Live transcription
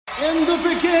In the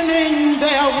beginning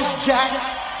there was Jack,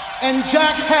 and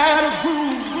Jack had a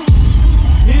groove.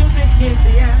 Music is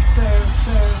the answer.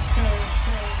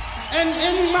 And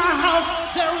in my house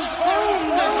there is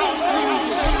only house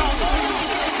music.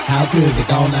 House music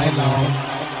all night long.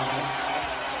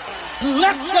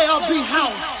 Let there be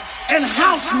house, and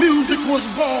house music was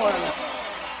born.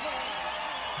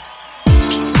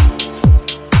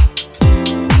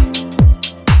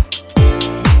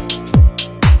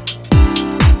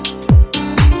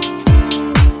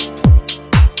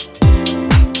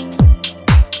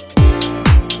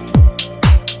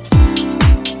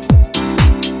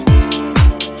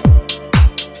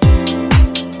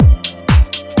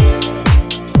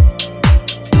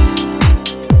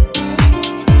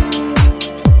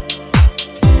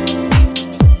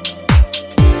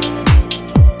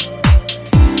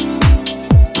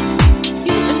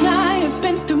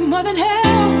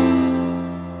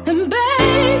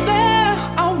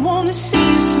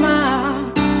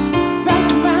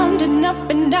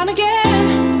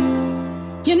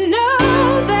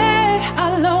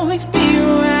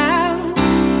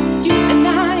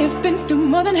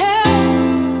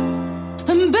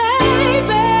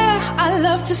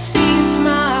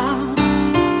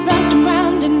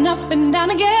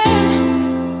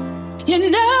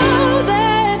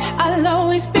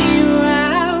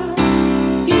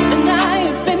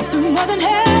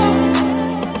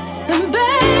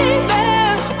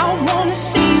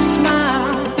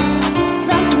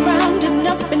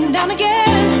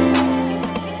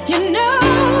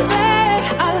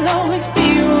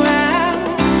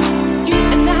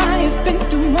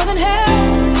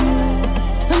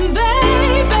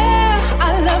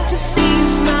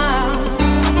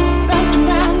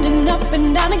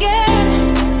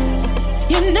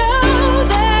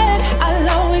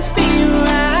 Be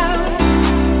around.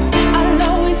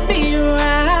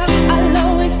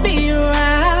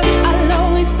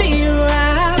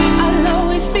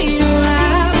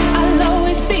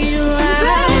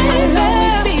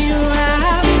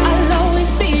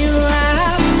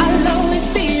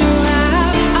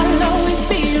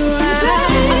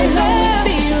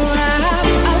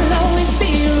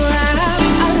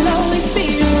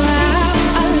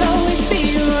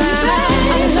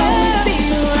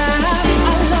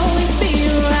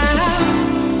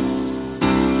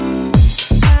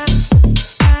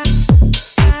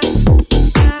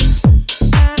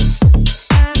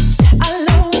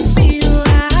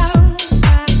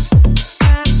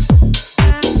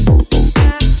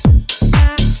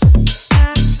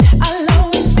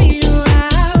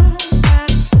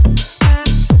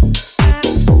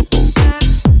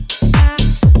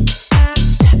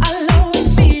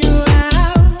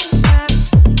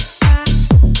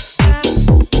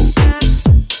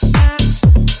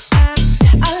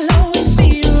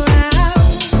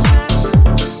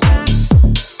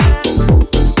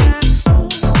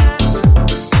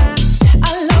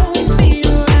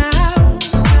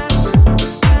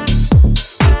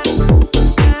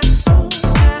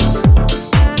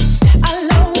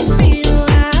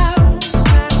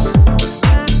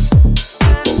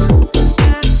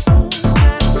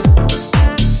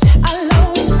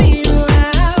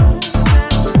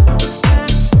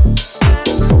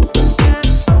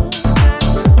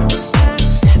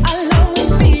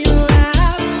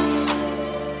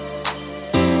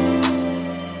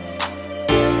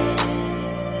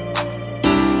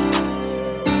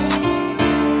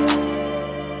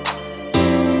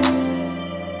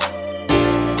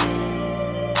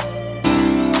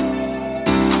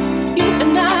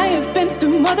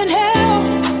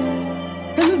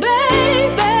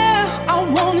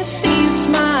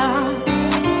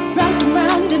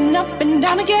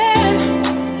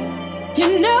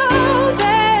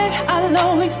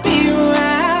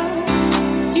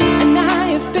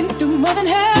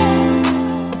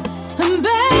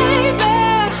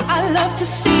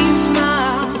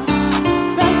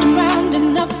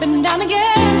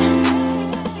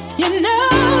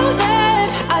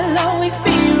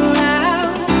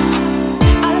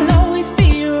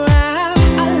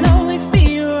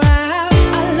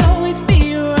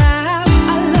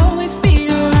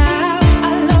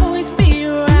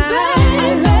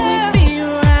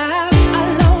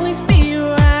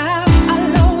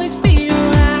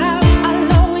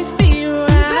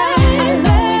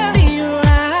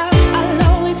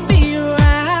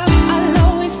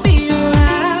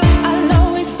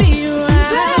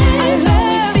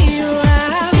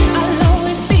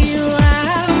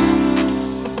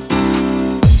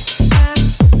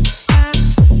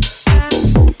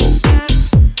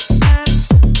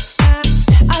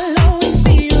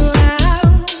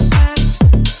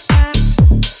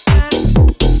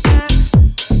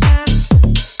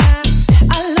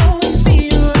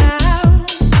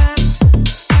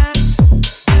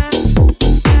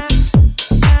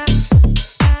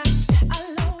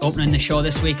 show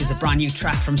this week is a brand new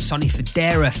track from Sonny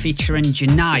Fodera featuring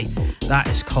Janai. That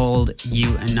is called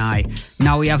You and I.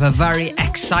 Now we have a very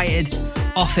excited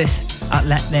office at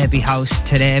Let There Be House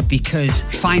today because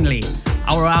finally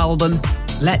our album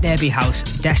Let There Be House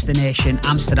Destination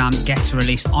Amsterdam gets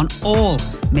released on all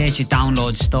major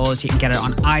download stores. You can get it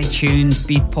on iTunes,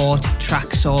 Beatport,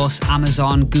 Traxsource,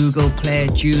 Amazon, Google Play,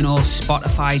 Juno,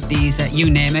 Spotify, Deezer, you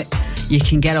name it. You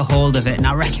can get a hold of it and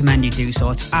I recommend you do so.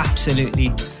 It's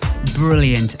absolutely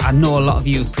brilliant. I know a lot of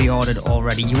you have pre-ordered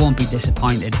already. You won't be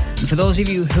disappointed. And for those of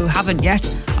you who haven't yet,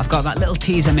 I've got that little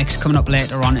teaser mix coming up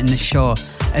later on in the show.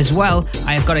 As well,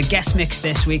 I have got a guest mix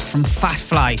this week from Fat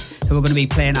Fly, who are going to be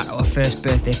playing at our first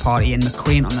birthday party in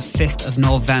McQueen on the 5th of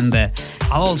November.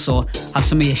 I'll also have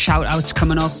some of your shout-outs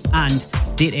coming up and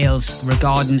details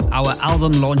regarding our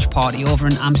album launch party over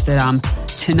in Amsterdam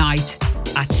tonight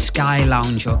at Sky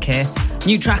Lounge, okay?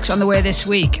 New tracks on the way this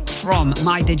week from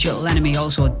My Digital Enemy,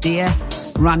 also Dear,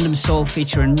 Random Soul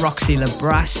featuring Roxy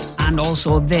LeBras, and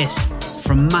also this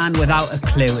from Man Without a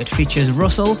Clue. It features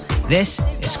Russell. This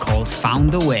is called Found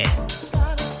the Way. I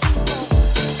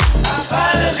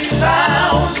finally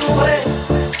found the way,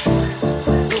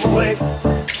 the way,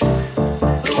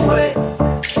 the way.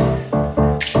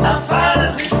 I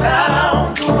finally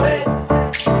found the way,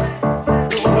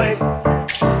 the way,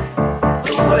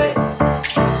 the way.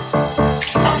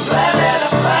 I'm glad that I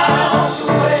found the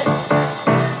way,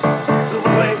 the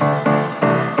way,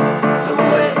 the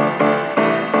way.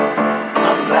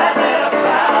 I'm glad that I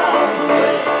found the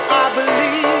way. I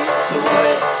believe the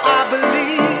way, I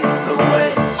believe the way,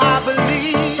 I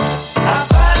believe. I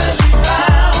finally found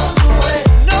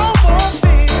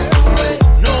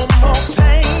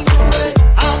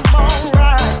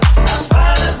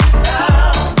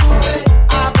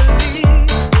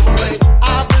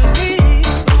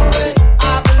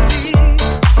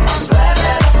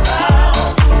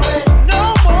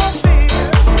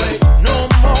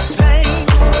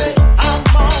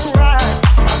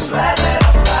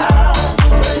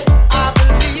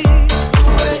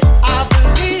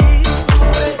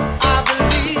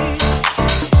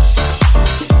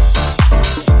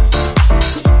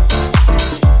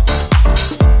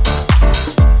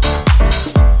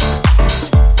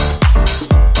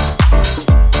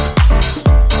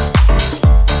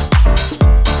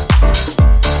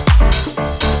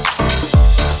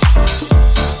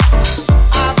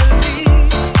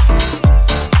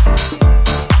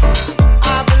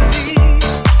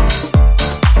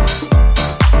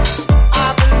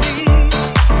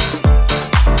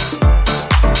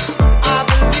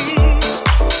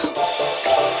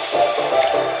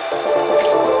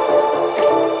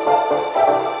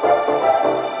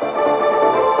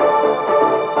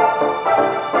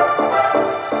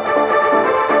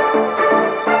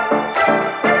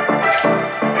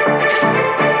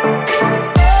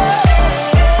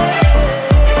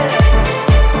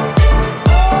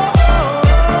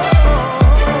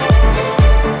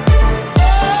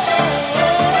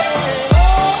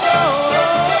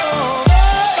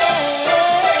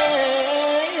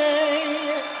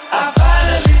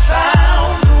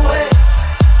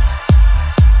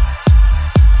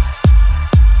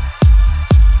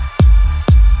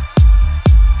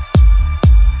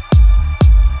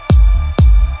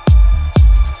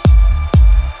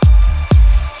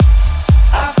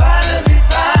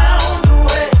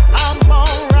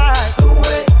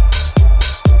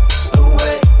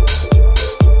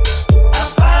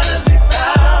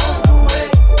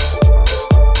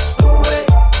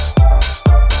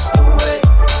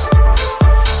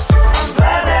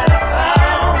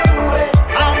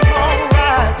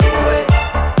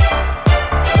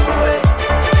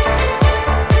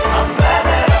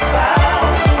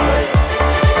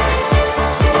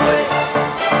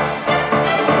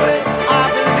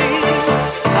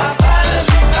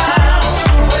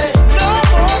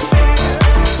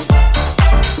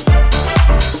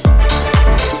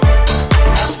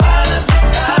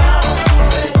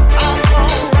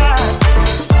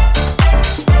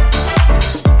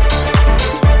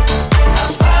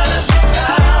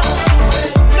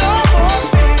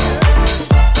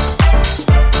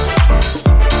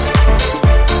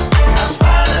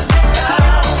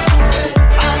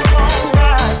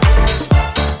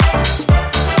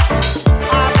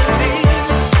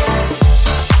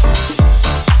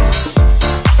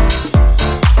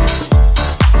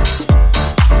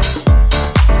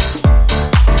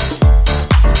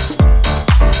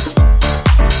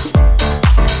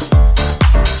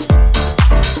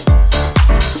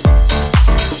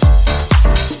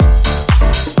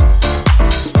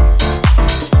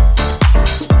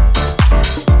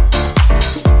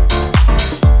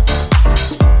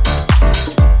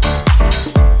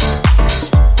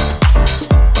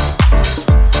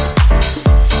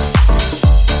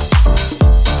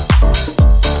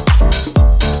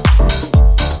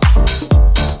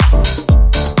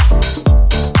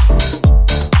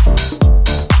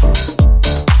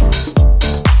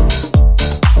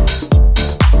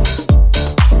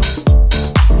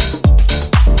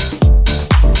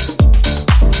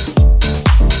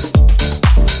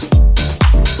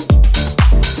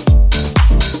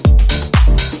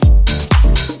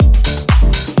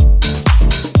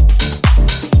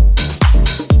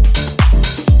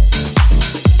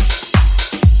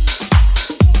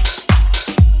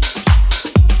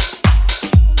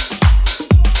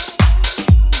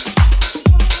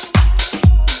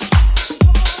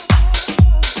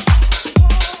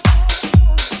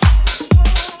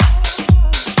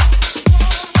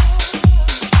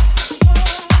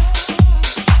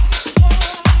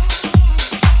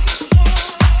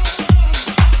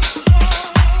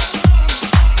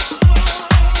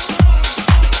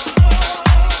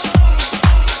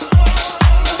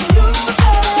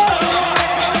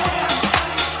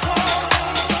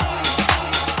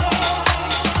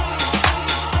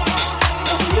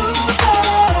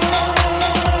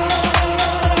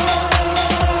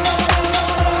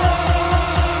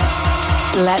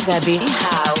Let there be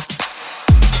house.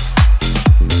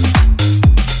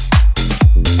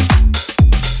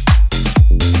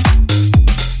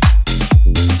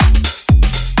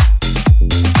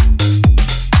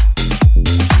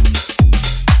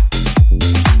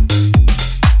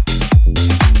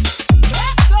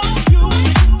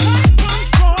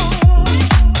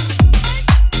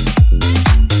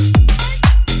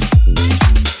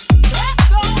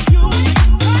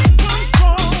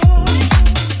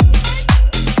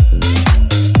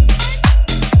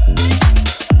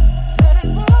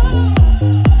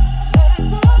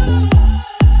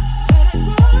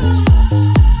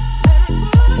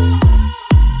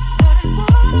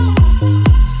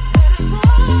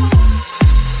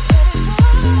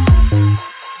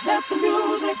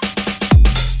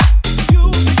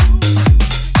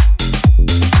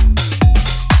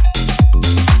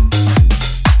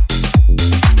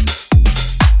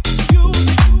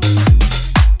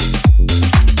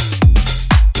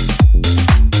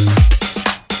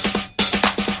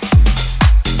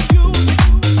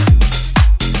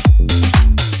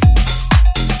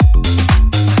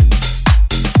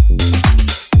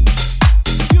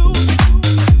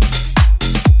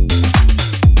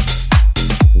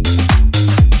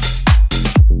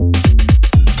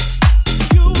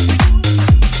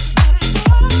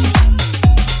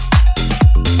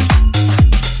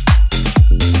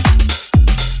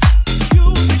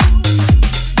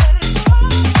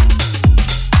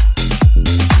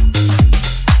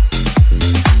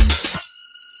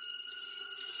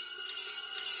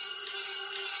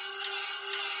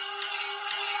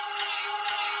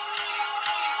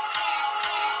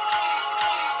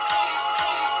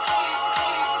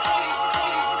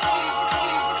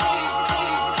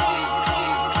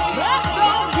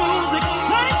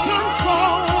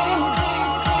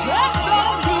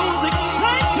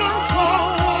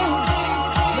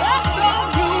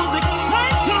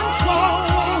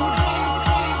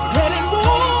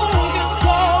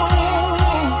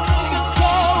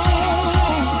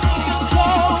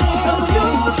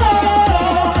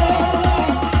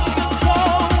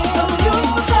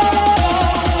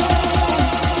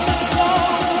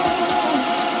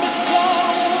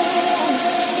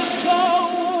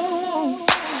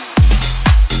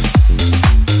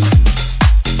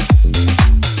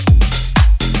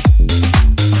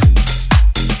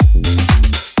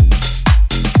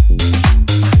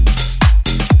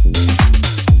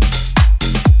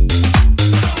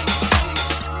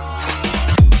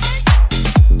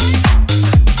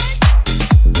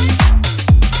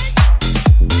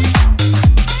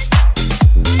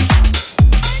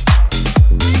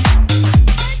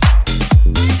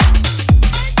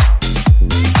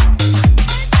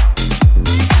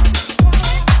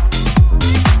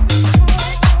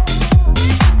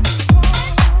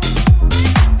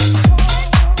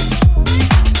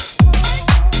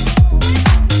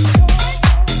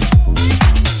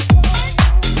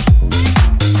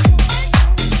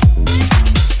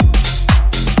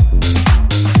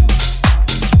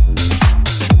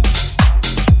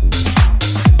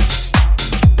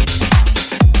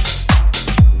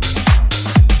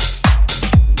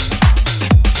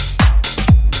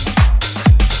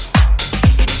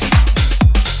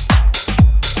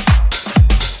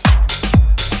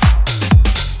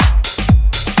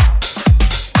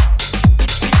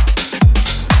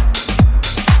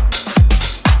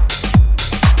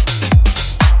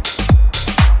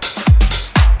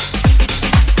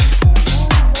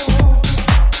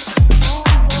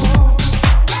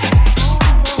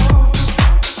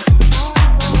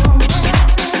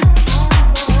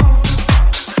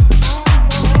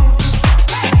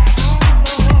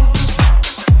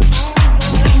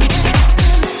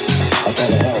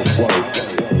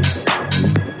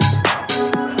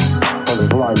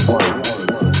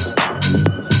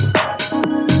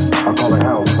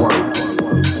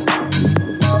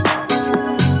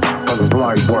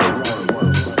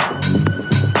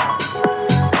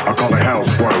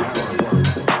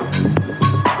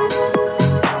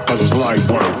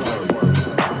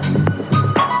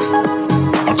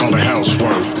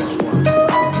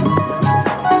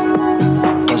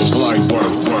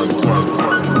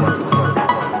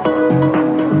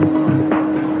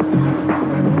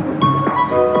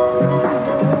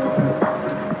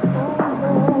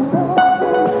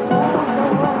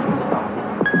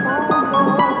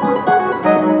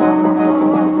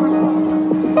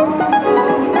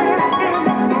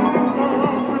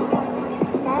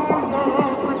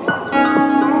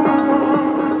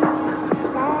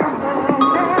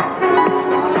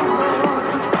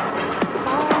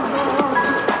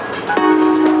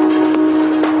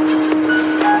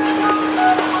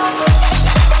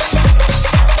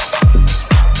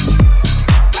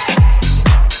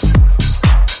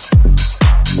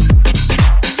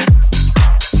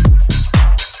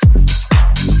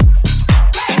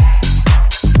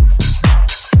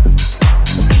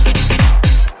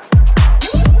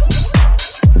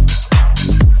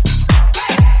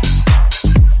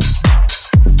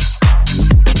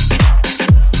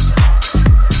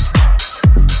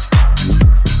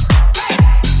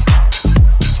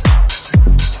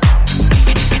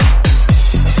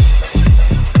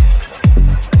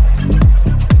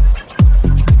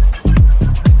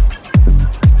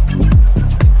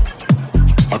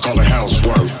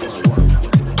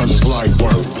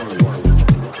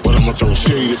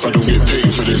 paid if I don't get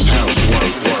paid for this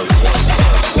housework.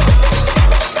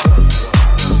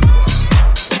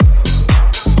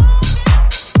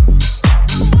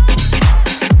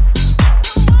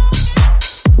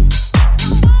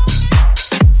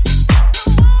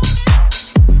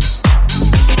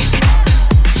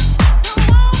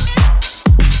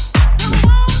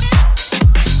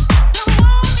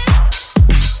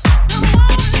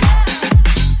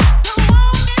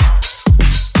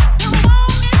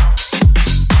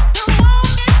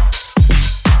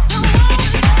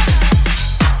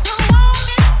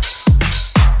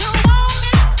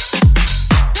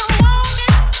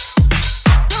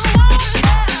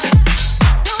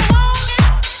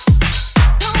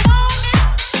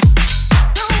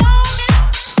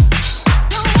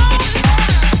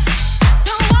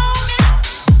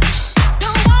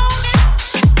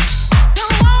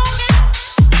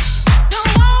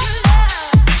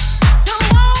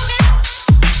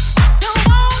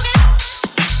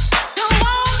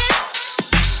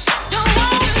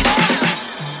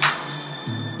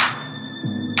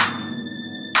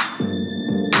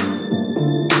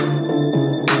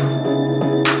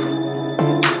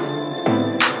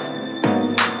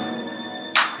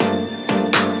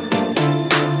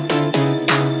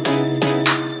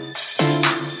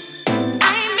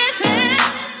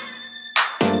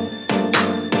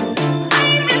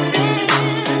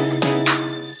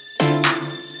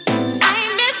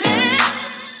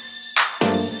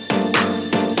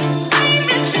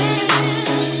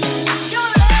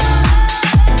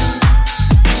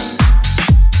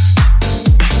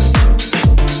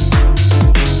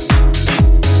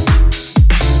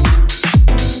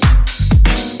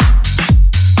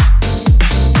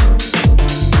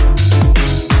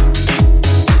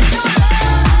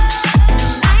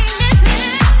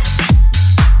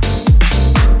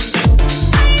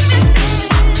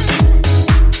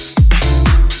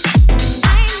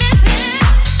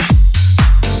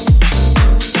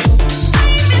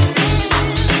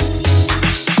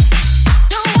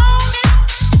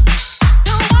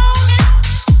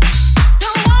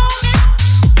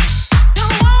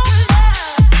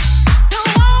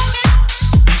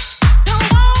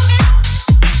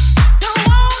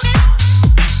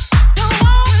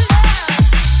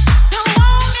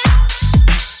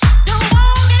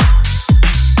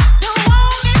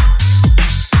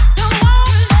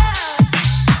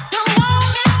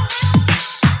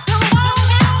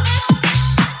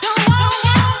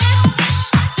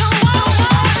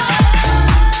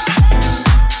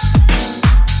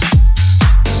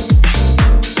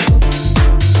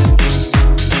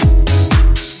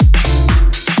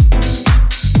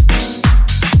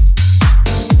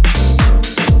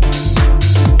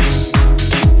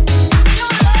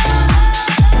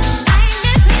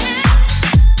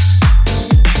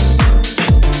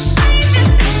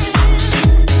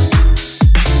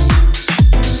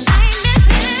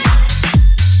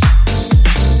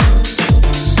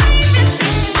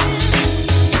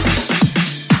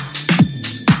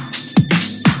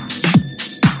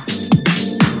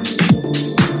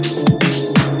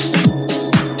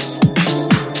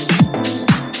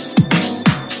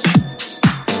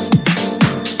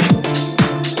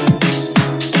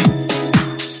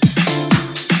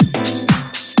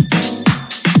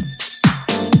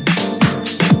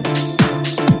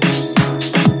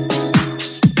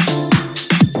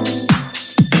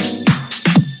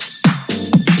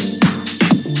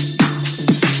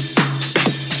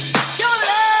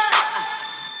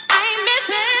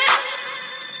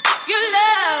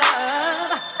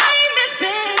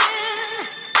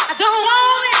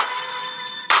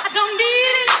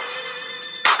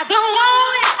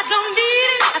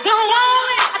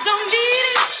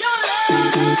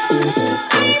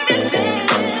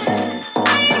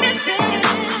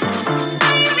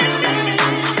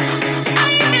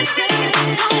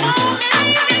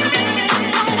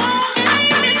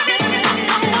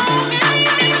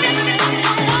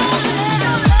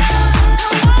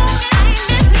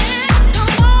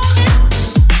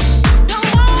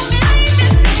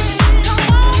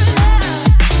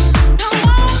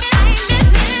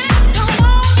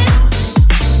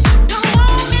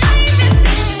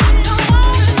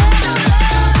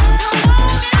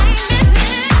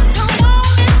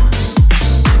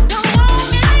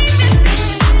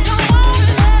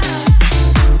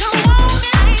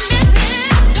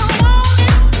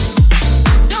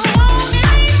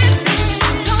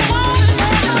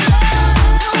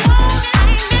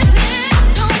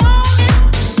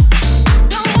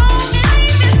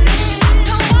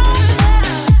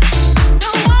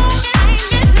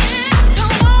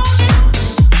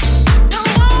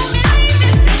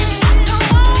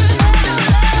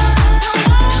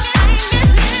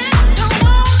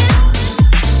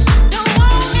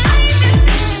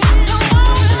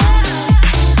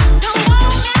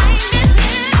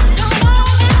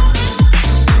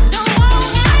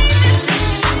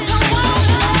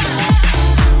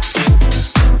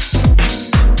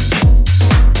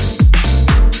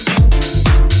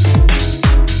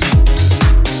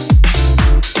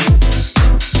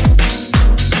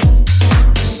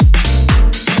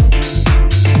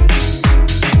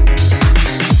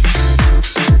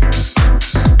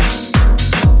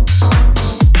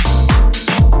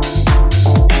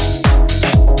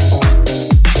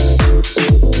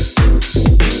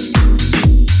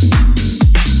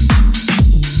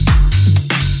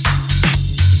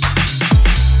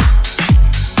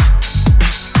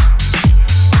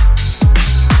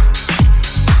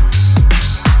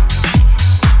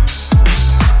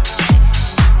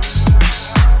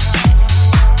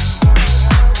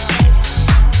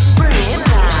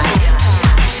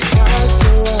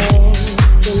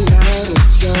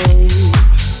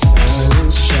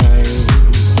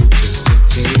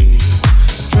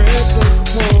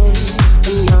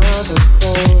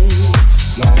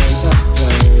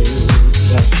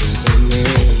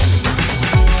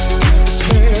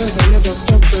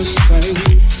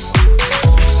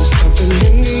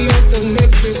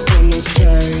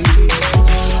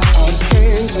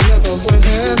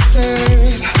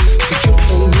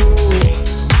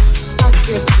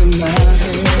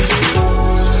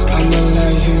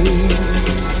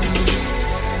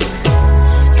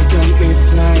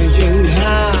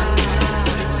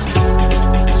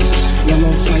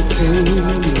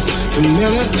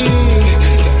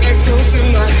 the echoes in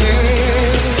my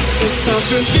head. There's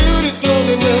something beautiful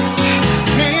in us,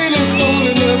 meaningful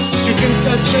in us. You can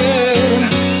touch it,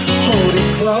 hold it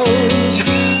close.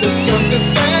 There's something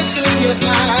special in your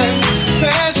eyes,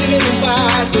 passion in your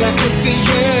eyes that I can see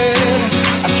it.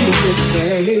 I keep it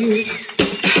safe.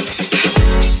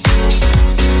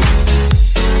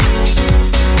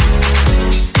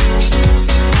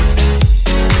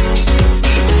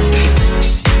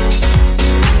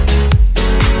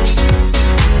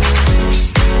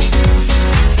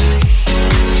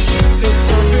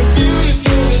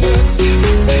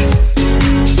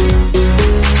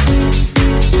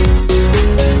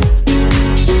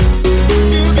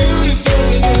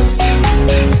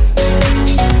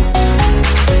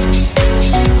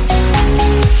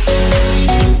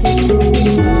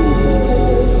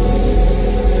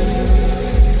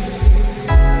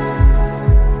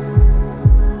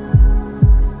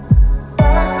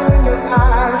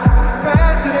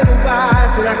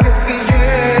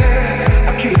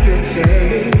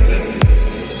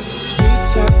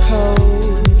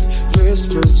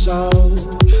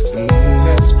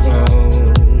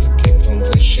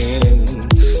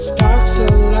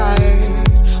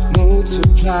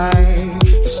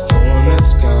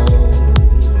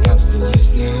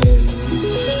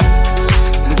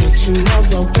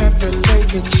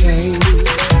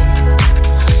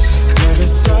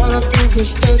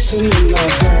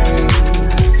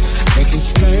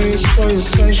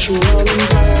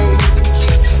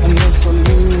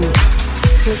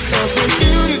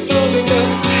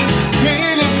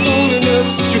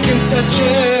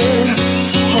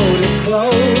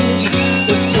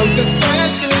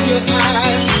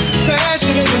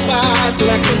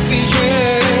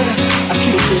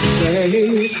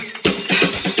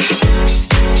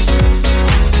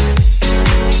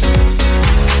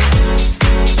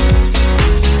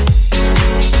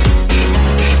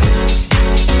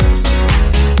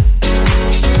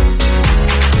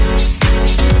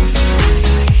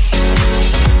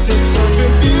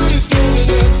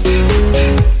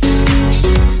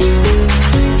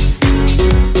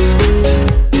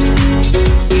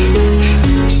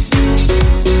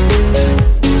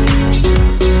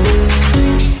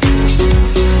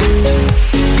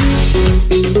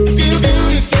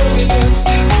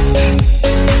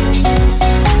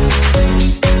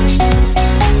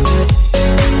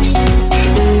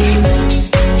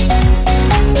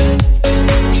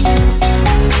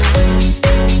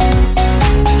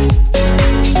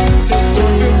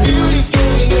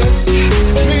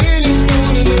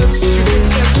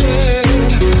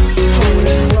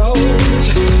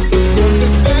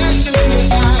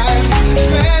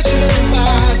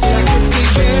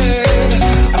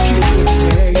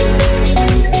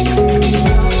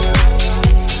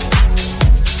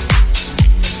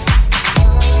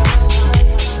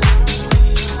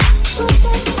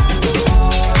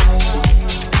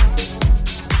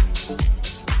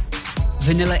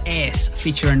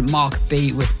 Featuring Mark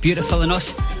B with Beautiful in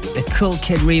Us. The Cool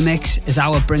Kid remix is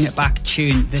our Bring It Back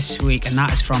tune this week, and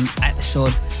that is from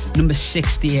episode number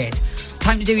 68.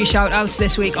 Time to do your shout outs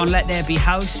this week on Let There Be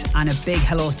House, and a big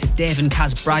hello to Dave and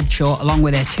Kaz Bradshaw along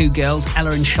with their two girls,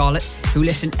 Ella and Charlotte, who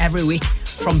listen every week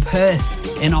from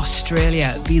Perth in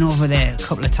Australia. Been over there a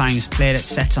couple of times, played at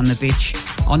sets on the beach,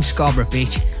 on Scarborough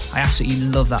Beach. I absolutely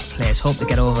love that place. Hope to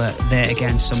get over there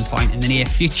again some point in the near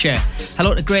future.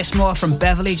 Hello to Grace Moore from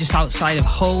Beverley, just outside of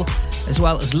Hull, as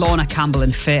well as Lorna Campbell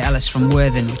and Faye Ellis from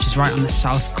Worthing, which is right on the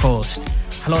south coast.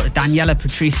 Hello to Daniela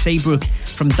Patrice Seabrook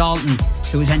from Dalton,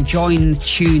 who was enjoying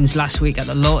tunes last week at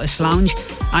the Lotus Lounge.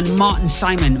 And Martin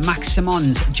Simon, Max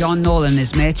Simons, John Nolan and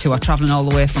his mates, who are travelling all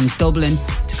the way from Dublin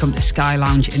to come to Sky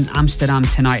Lounge in Amsterdam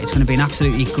tonight. It's going to be an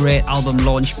absolutely great album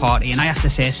launch party. And I have to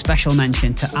say a special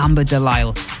mention to Amber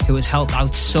Delisle, who has helped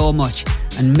out so much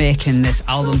and making this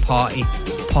album party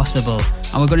possible.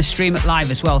 And we're going to stream it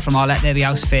live as well from our Let There Be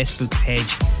House Facebook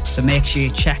page. So make sure you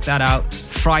check that out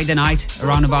Friday night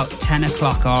around about 10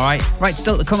 o'clock, alright? Right,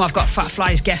 still to come, I've got Fat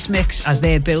Fly's guest mix as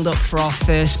they build up for our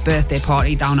first birthday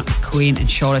party down at McQueen in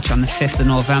Shoreditch on the 5th of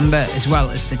November, as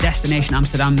well as the Destination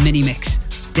Amsterdam mini mix.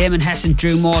 Damon Hess and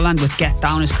Drew Moreland with Get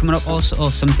Down is coming up, also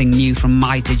something new from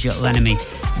My Digital Enemy.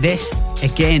 This,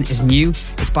 again, is new.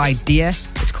 It's by Dia.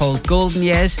 It's called Golden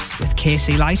Years with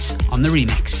Casey Lights on the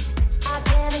remix.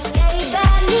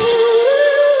 That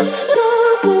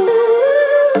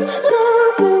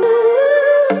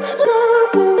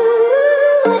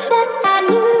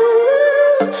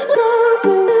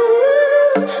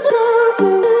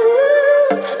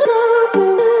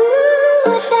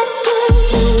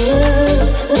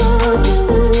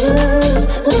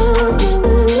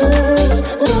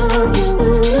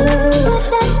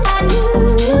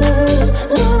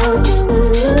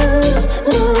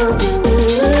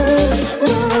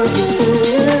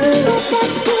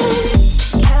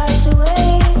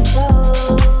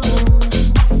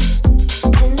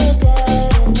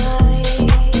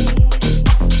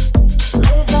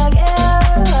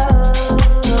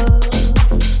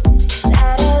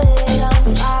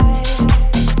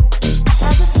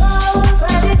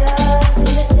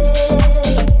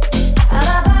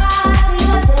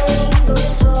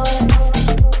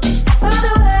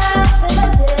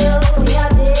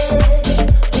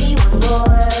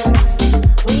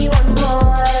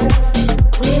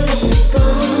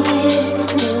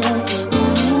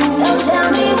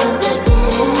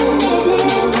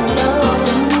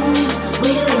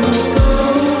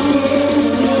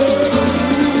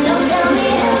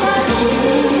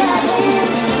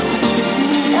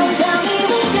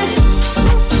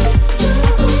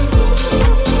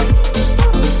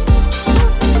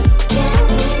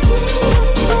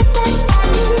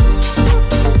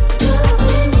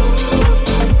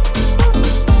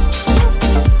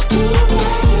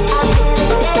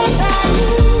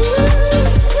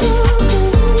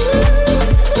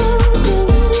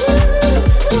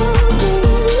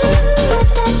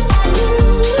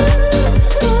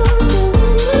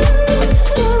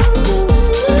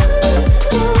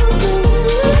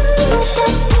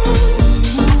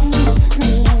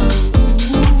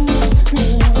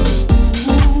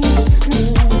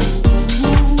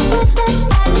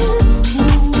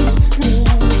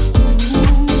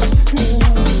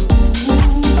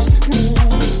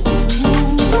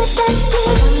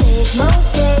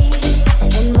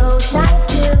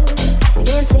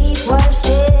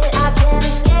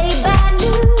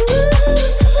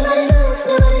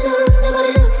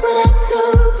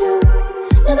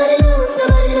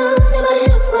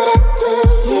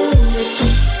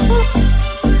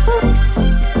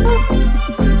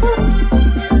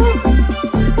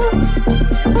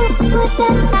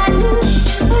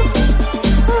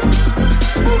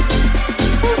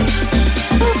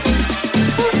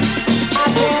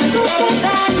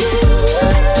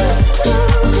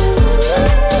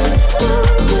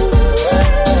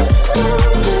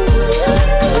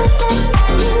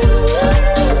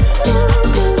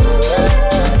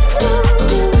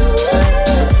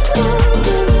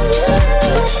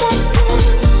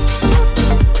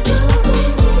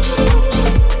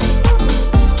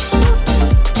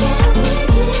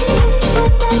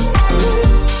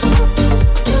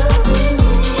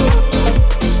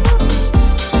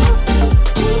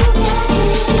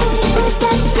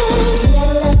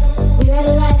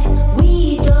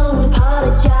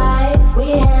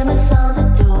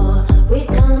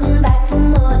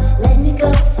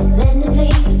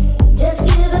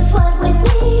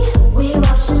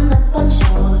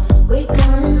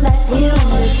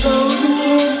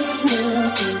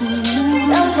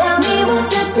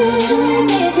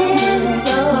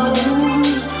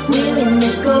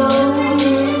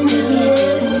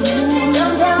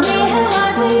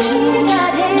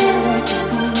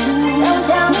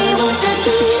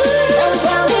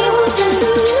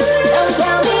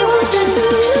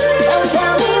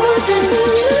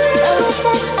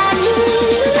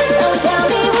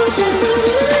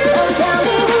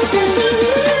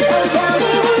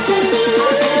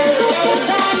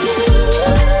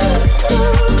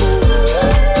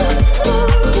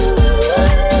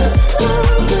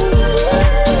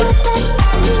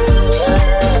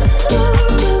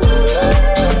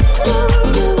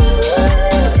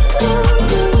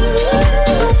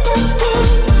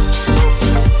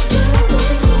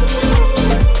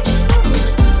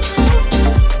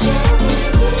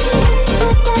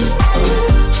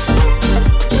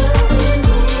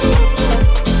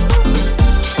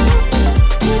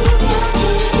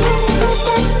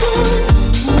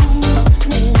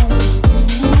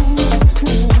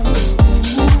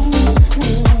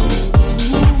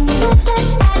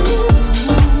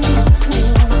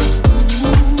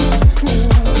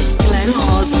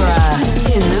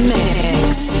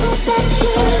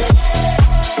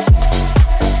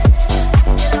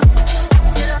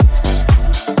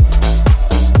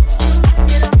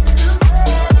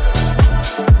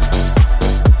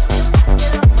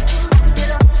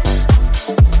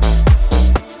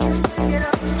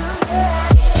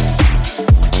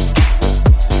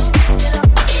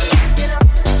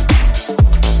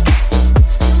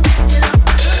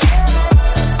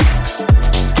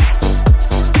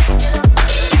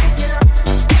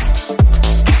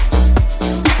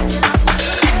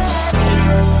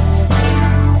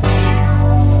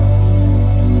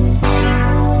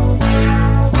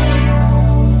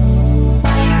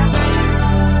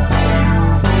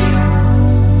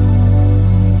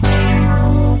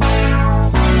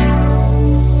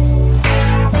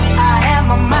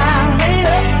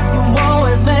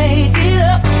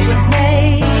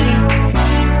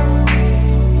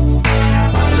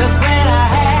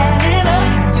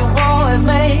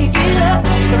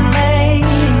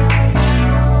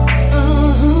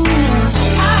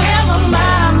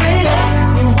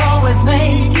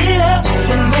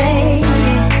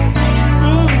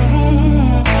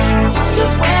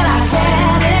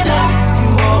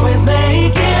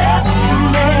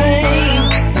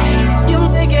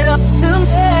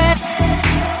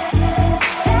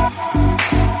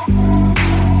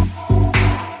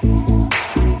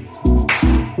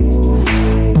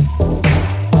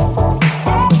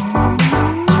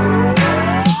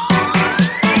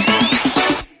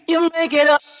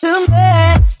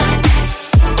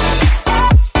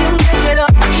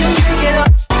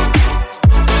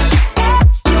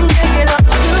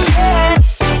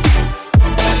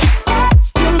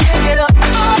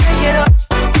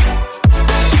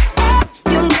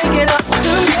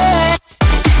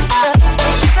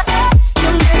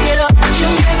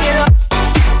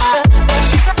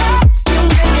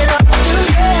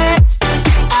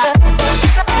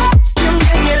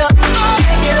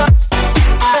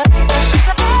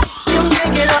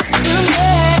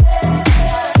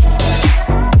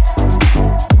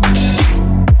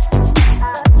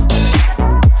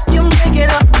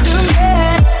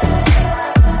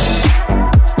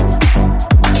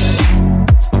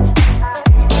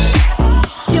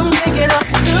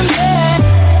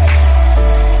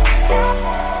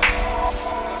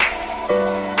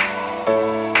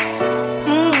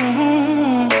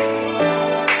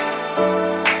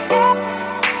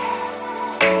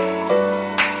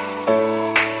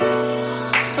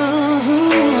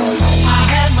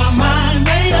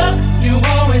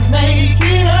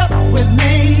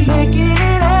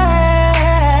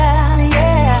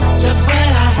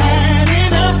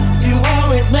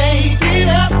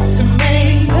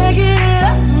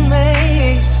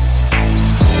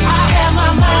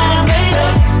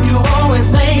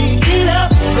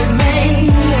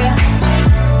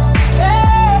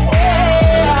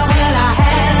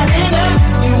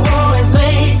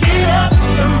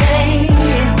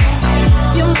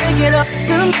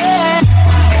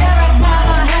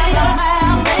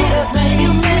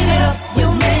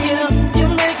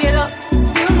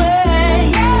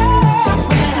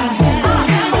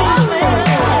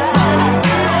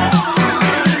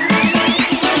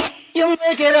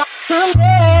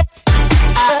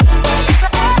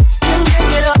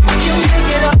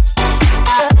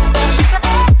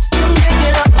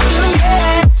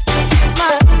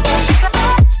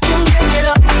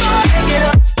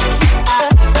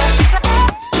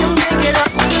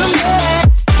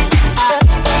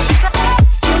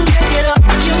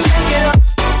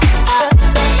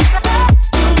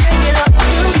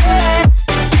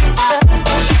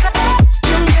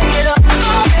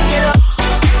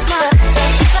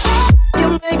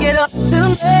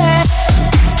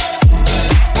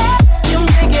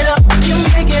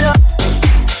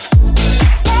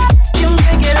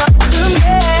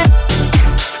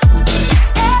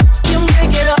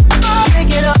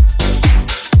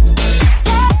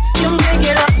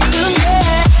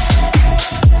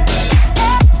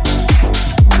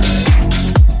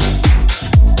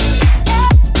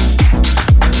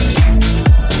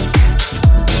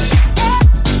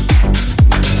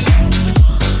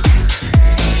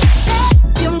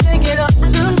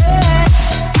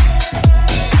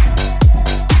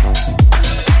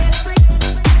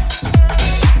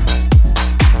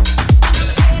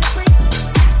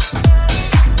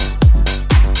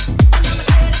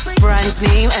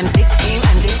Name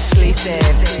and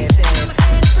exclusive.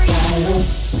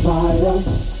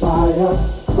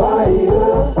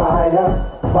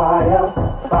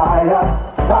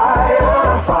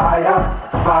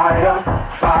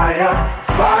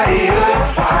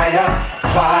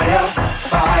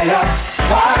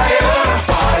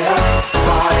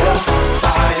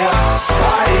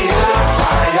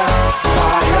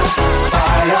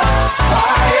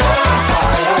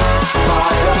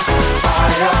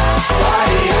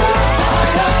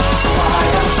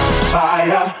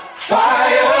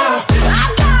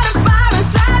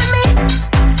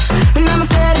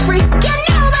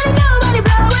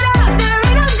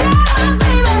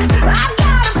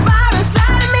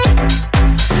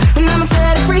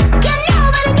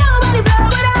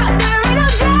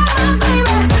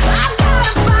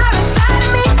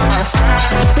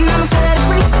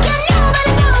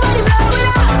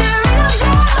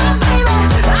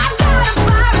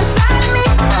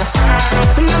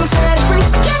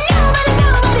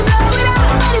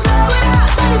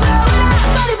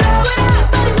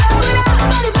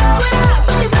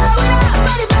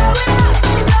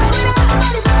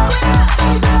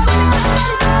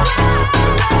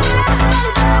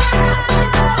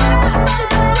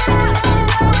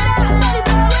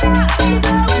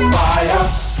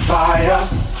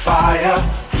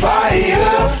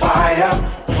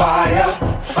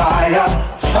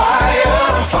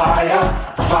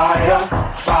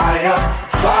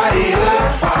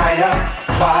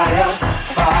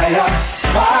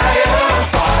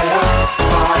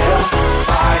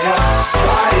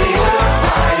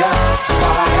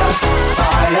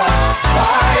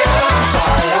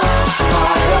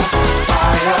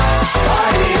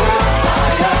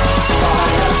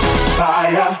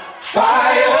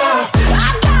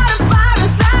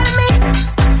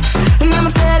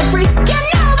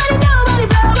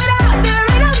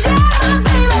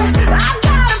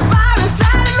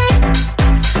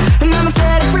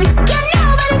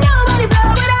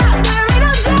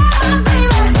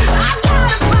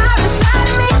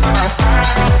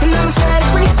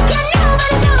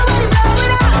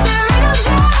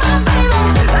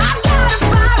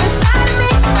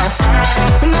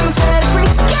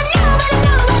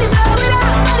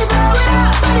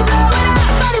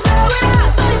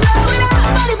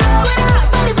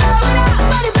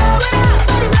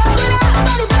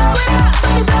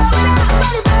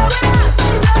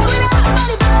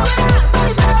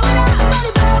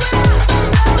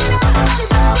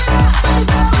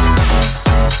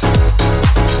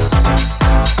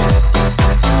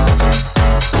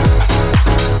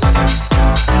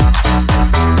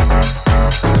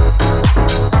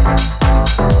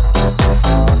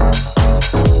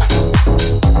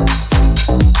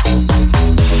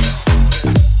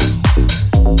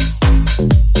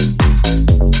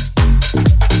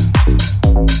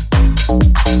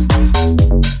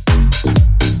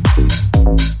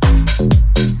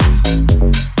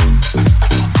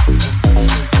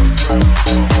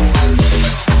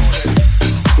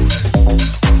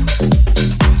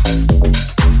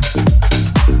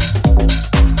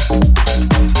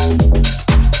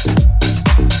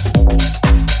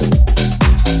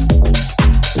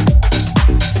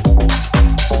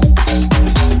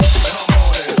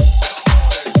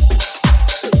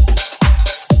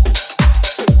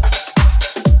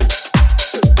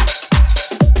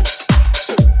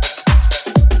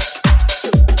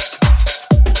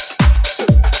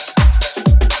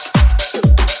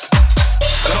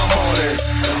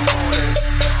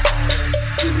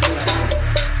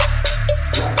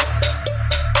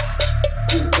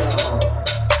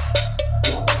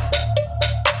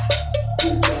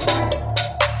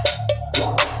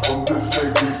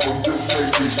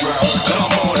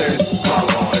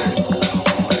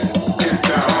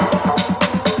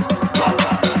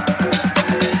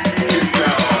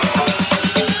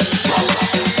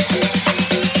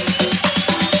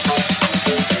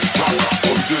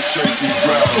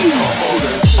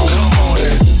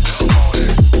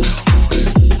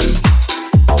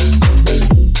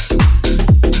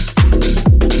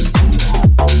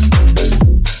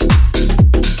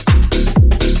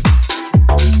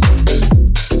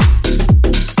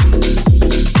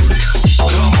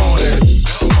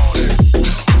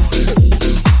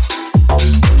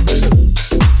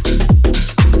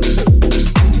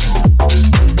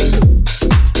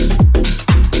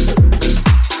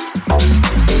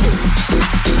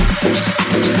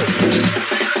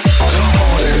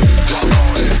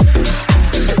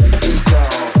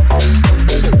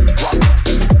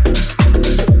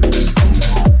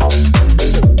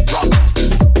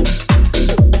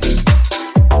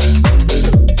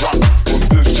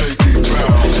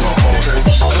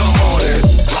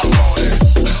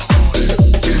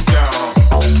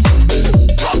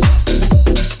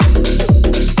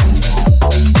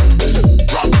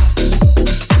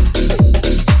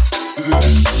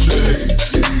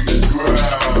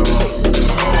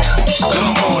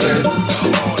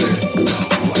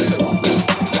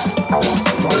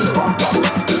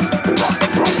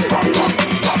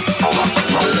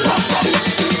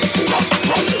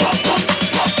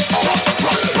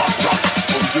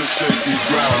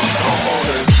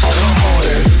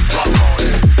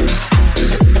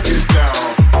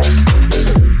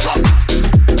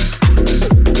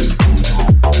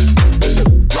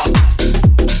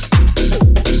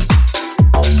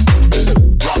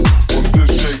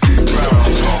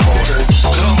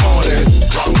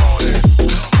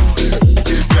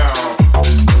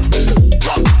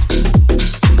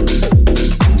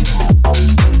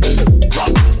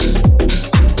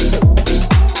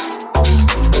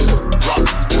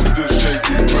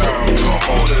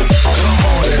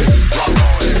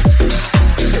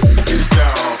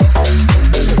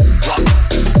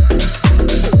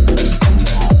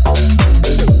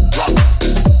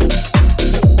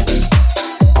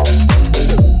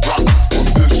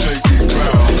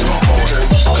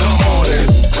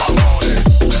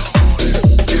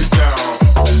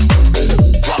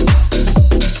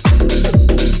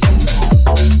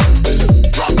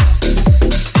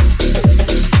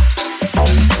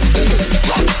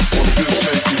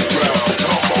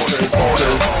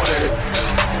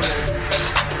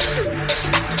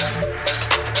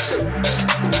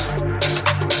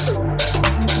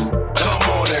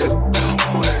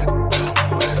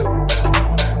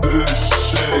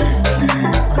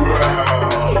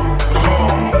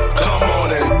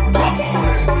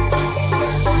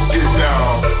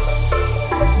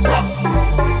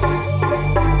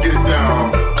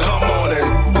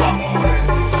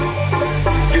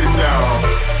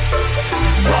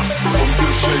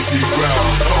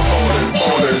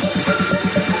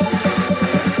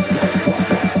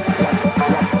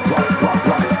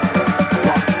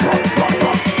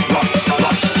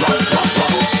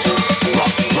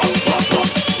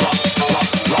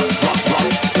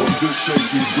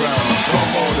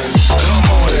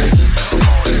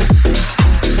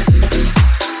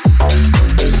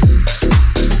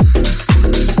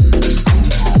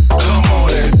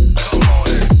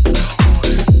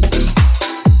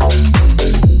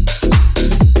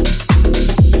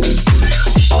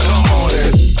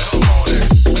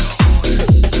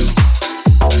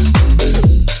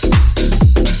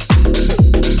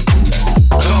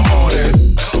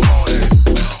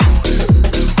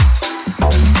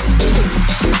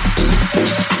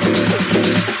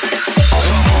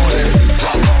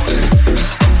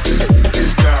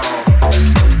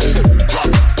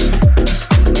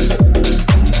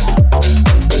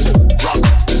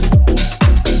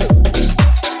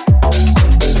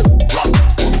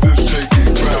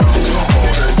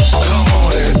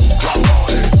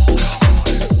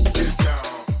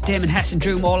 Damon Hess and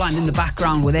Drew Morland in the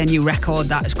background with their new record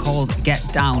that is called Get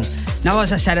Down. Now,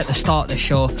 as I said at the start of the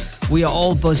show, we are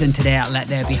all buzzing today at Let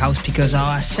There Be House because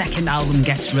our second album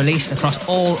gets released across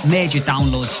all major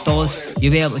download stores.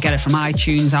 You'll be able to get it from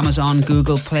iTunes, Amazon,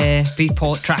 Google Play,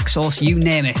 Beatport, Traxsource, you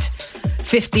name it.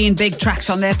 15 big tracks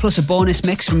on there, plus a bonus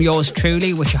mix from yours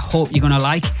truly, which I hope you're going to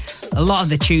like. A lot of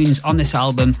the tunes on this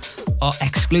album are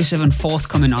exclusive and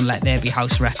forthcoming on Let There Be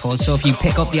House Records, so if you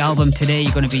pick up the album today,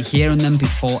 you're going to be hearing them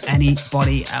before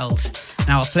anybody else.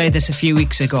 Now, I played this a few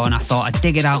weeks ago and I thought I'd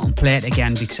dig it out and play it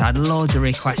again because I had loads of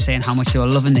requests saying how much they were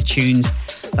loving the tunes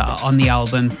that are on the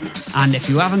album. And if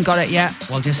you haven't got it yet,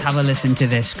 well, just have a listen to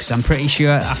this because I'm pretty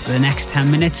sure after the next 10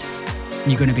 minutes,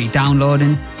 you're going to be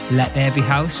downloading Let There Be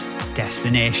House,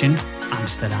 Destination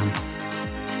Amsterdam.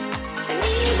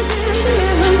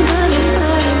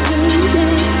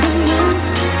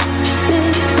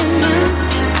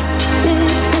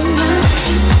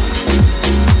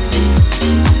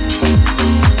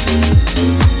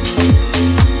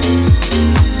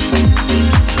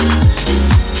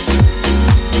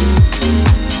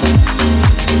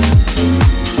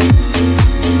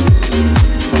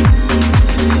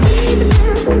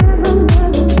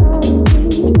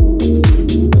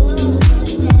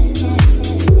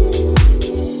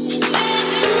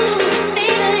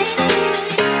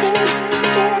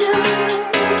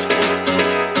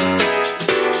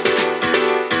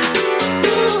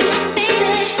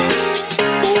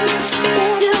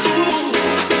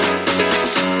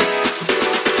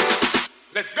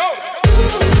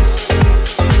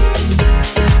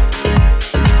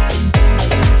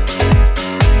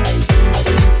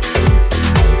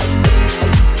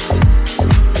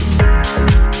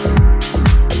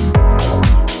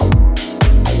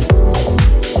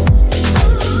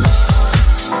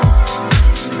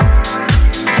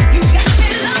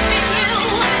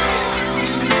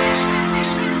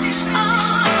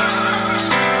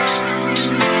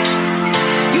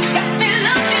 You got me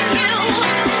loving you.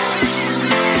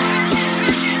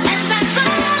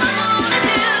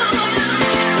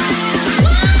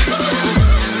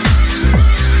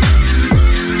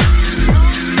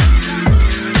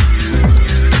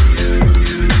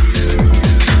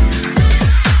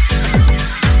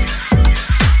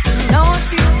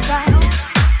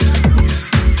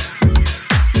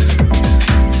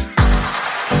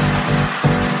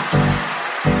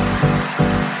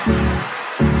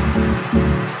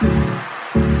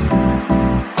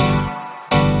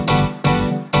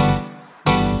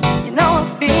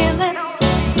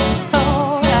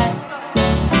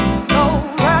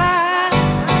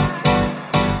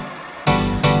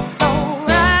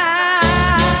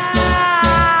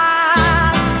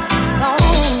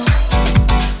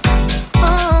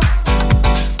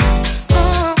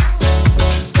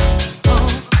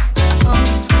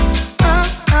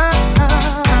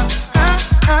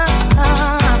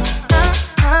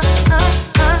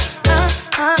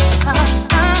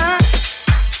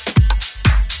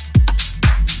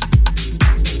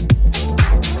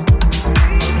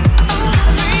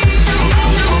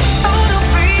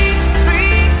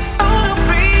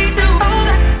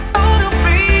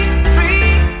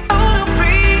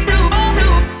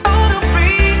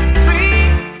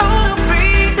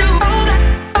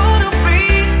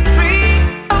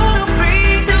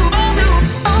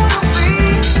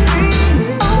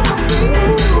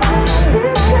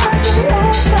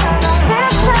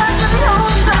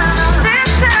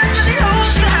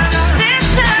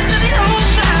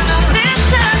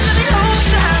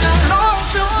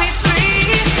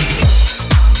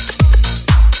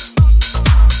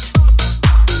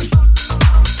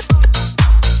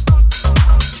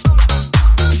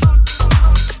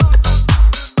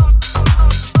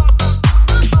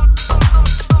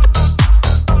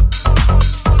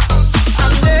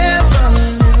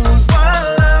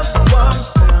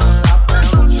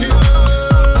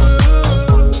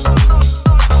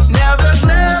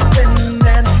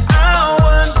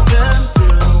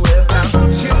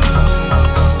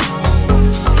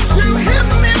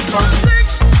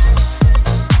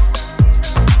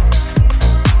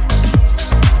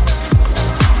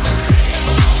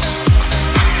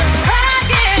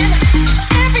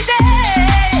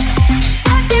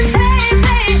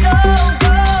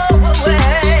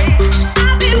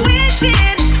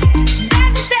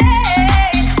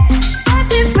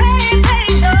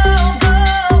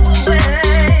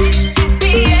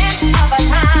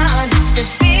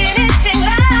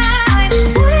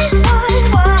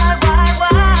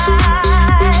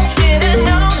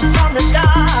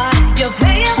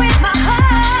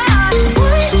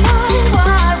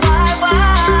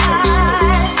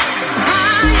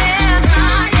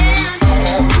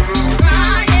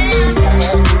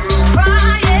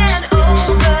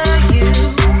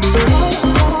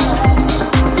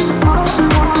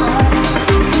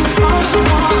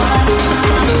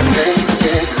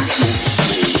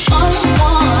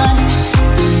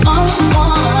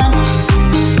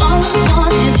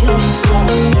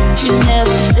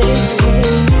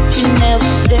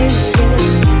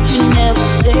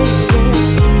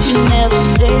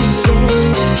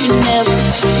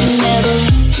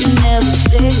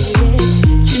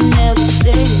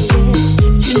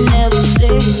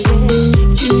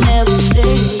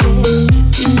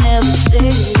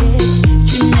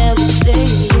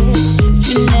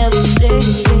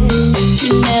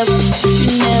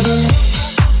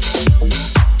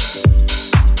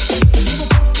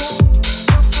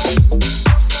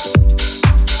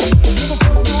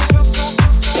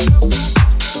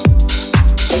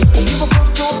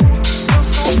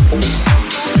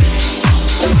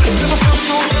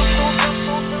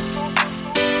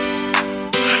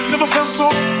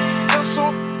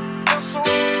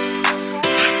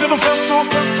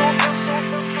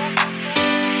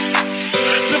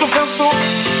 Never felt so.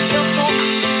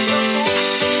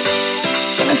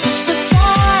 Gonna touch the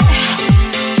sky.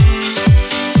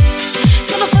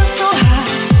 Never felt so high.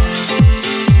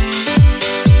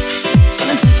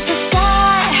 Gonna touch the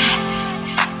sky.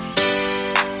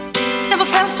 Never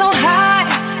felt so high.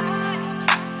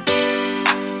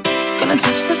 Gonna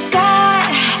touch the sky.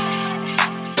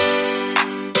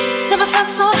 Never felt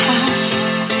so high.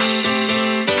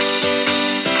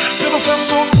 Never felt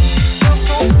so.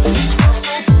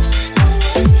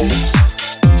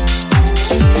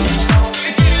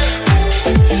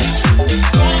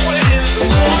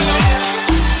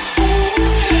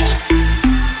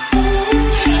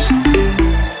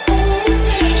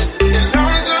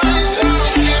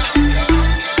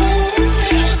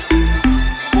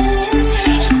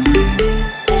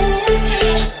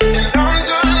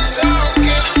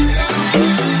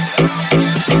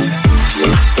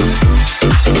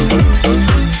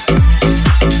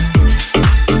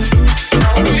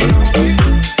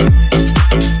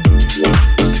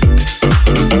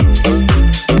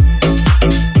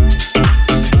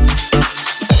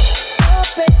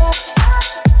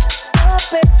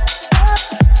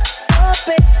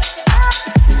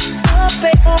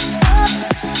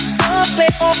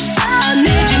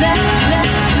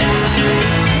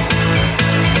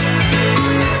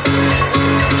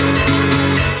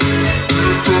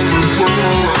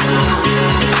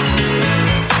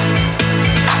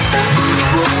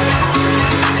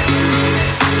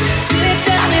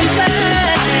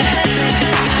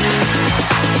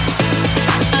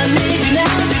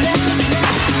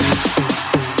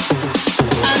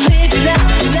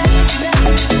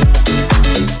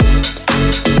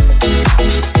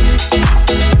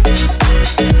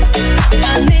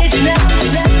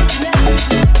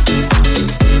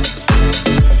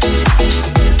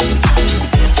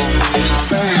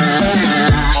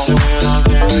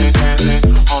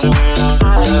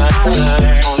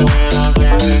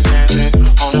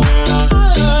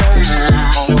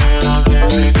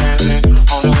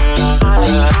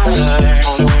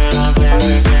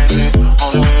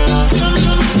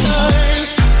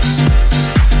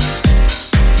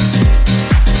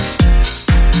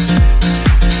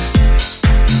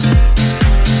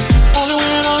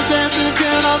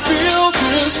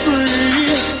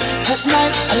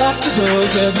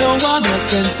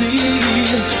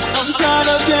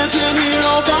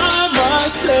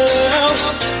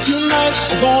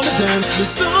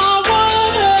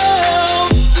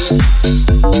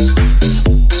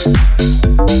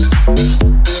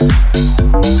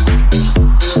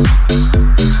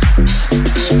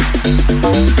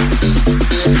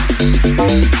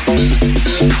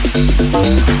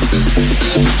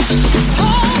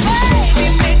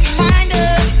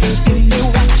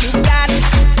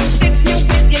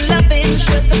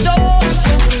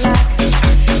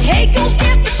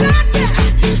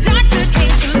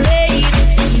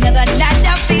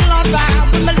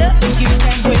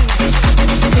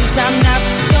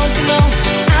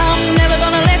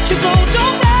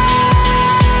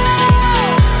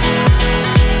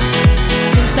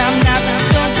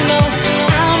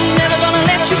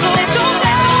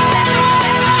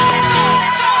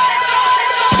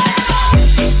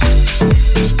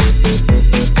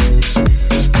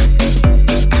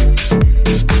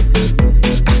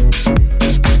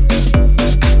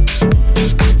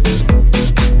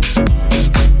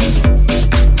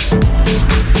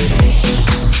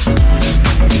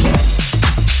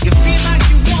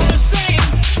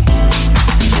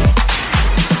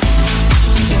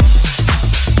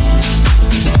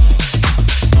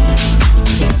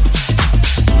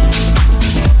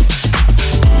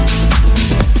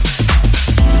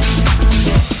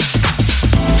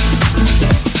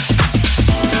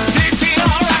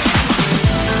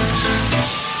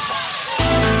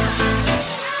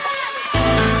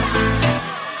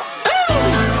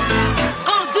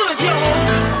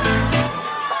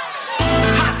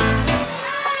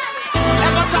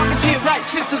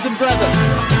 Sisters and brothers.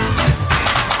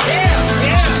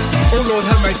 Yeah. Oh Lord,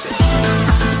 have mercy.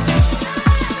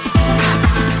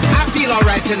 I feel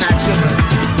alright tonight, children.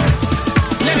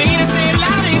 Let me hear you say it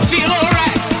loud. You feel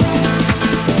alright.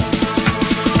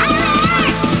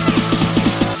 Alright.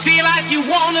 Feel like you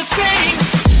wanna sing.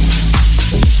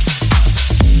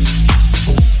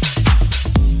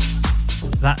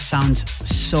 That sounds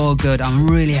so good. I'm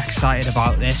really excited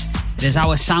about this. It is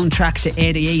our soundtrack to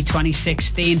ADE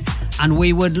 2016, and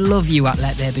we would love you at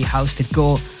Let There Be House to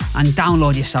go and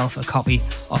download yourself a copy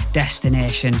of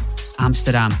Destination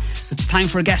Amsterdam. It's time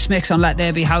for a guest mix on Let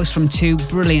There Be House from two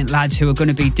brilliant lads who are going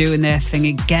to be doing their thing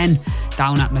again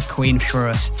down at McQueen for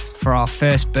us for our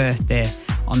first birthday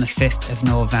on the 5th of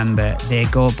November. They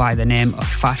go by the name of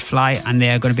Fat Fly, and they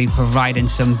are going to be providing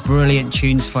some brilliant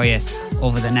tunes for you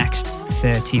over the next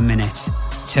 30 minutes.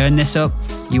 Turn this up.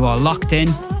 You are locked in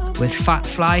with Fat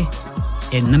Fly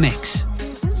in the mix.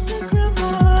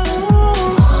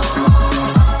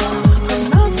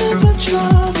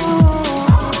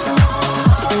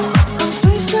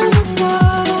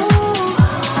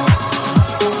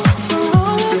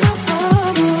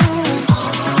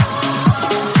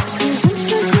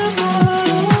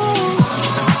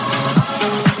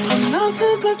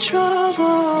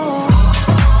 Trouble.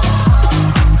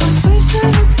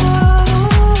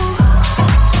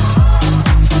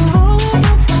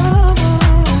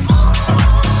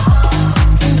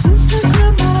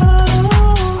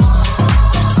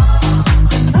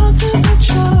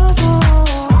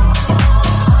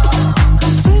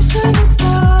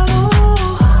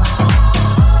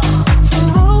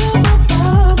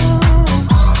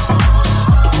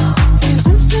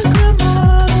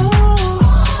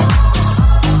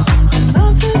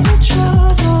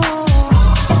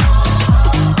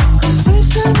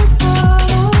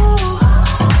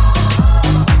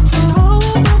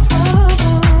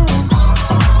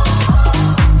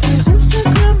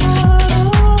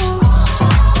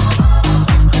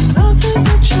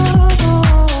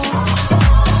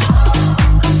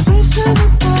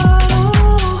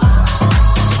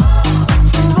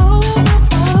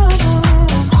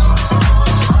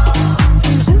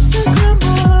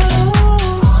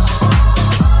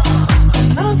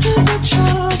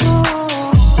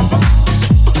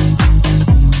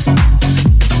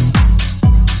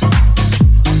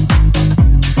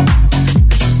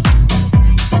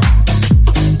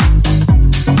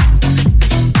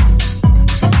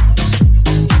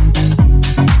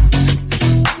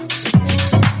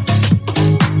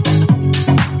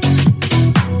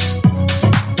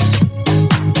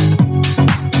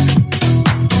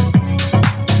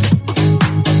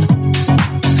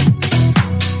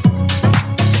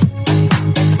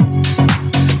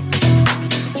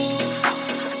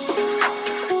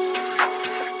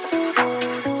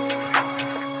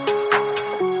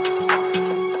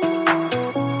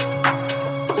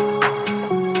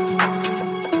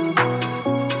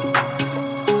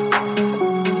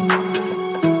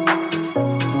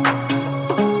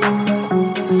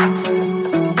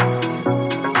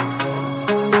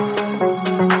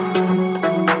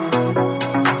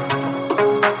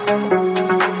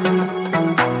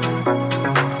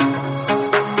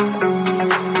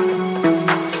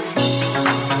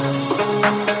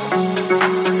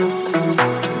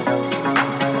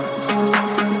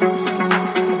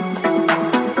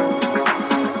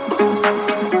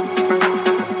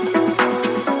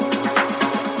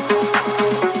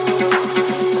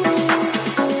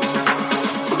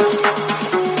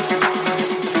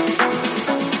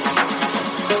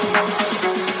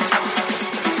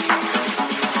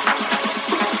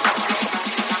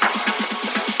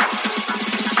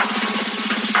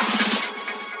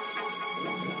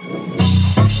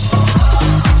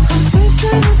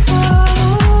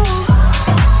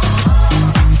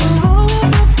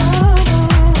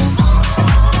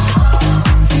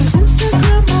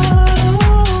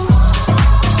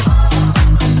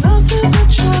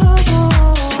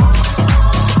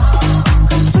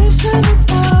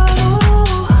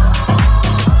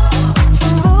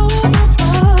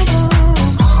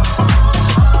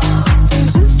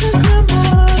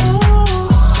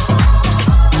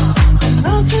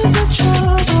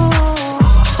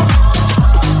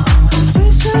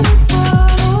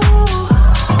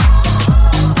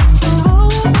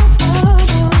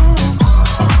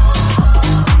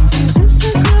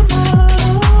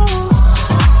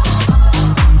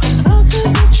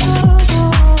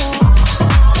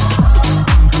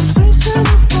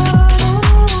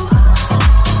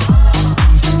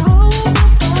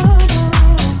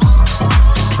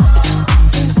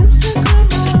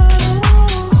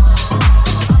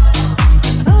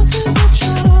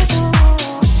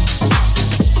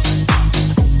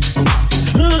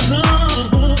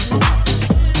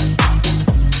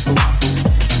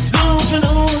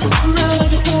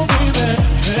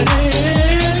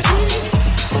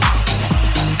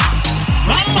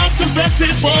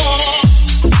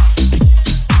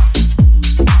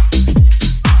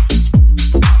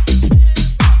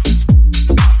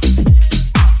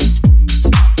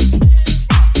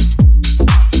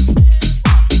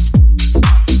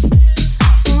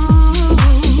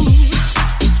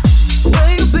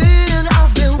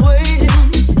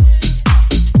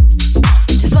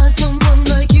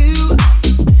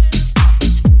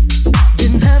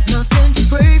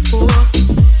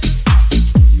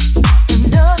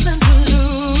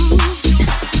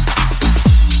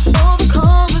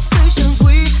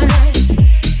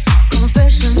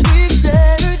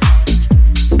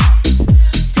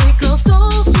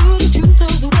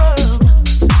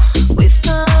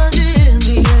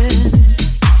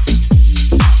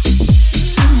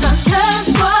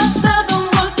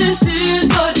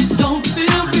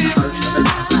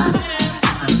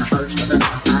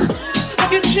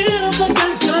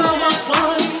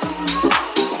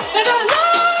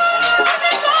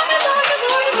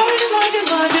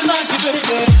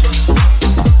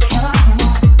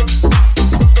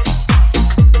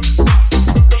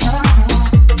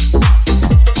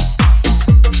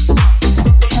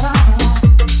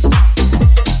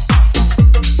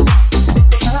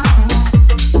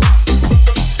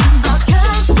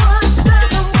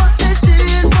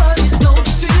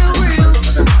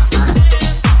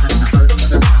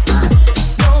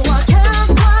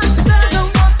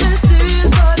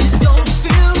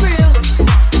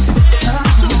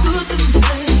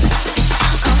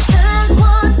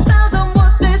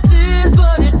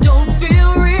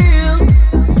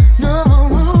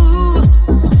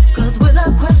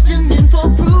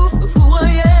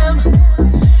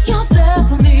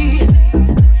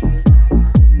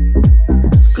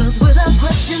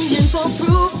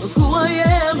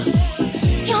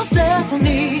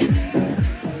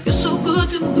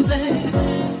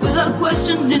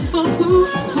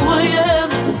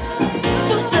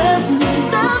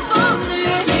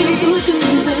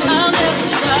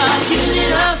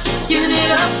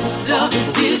 love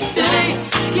is here to stay.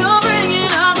 You're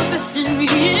bringing all the best in me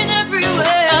in every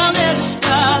way. I'll never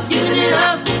stop giving it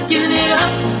up, giving it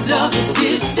up. This love is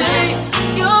here to stay.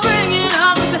 You're bringing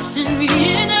all the best in me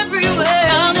in every way.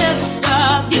 I'll never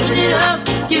stop giving it up,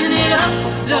 giving it up.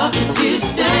 This love is here to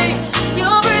stay.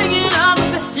 You're bringing all the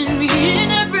best in me in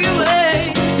every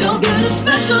way. You'll give a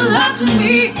special love to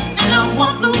me, and I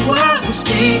want the world to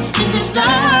see in this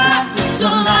life. That's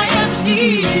all I ever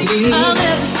need. I'll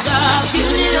never stop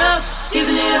giving it up,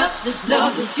 giving it up. This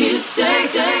love is here to stay.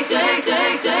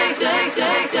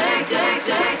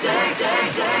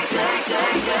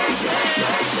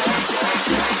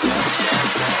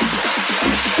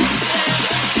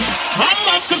 I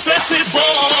must confess it,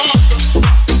 boy.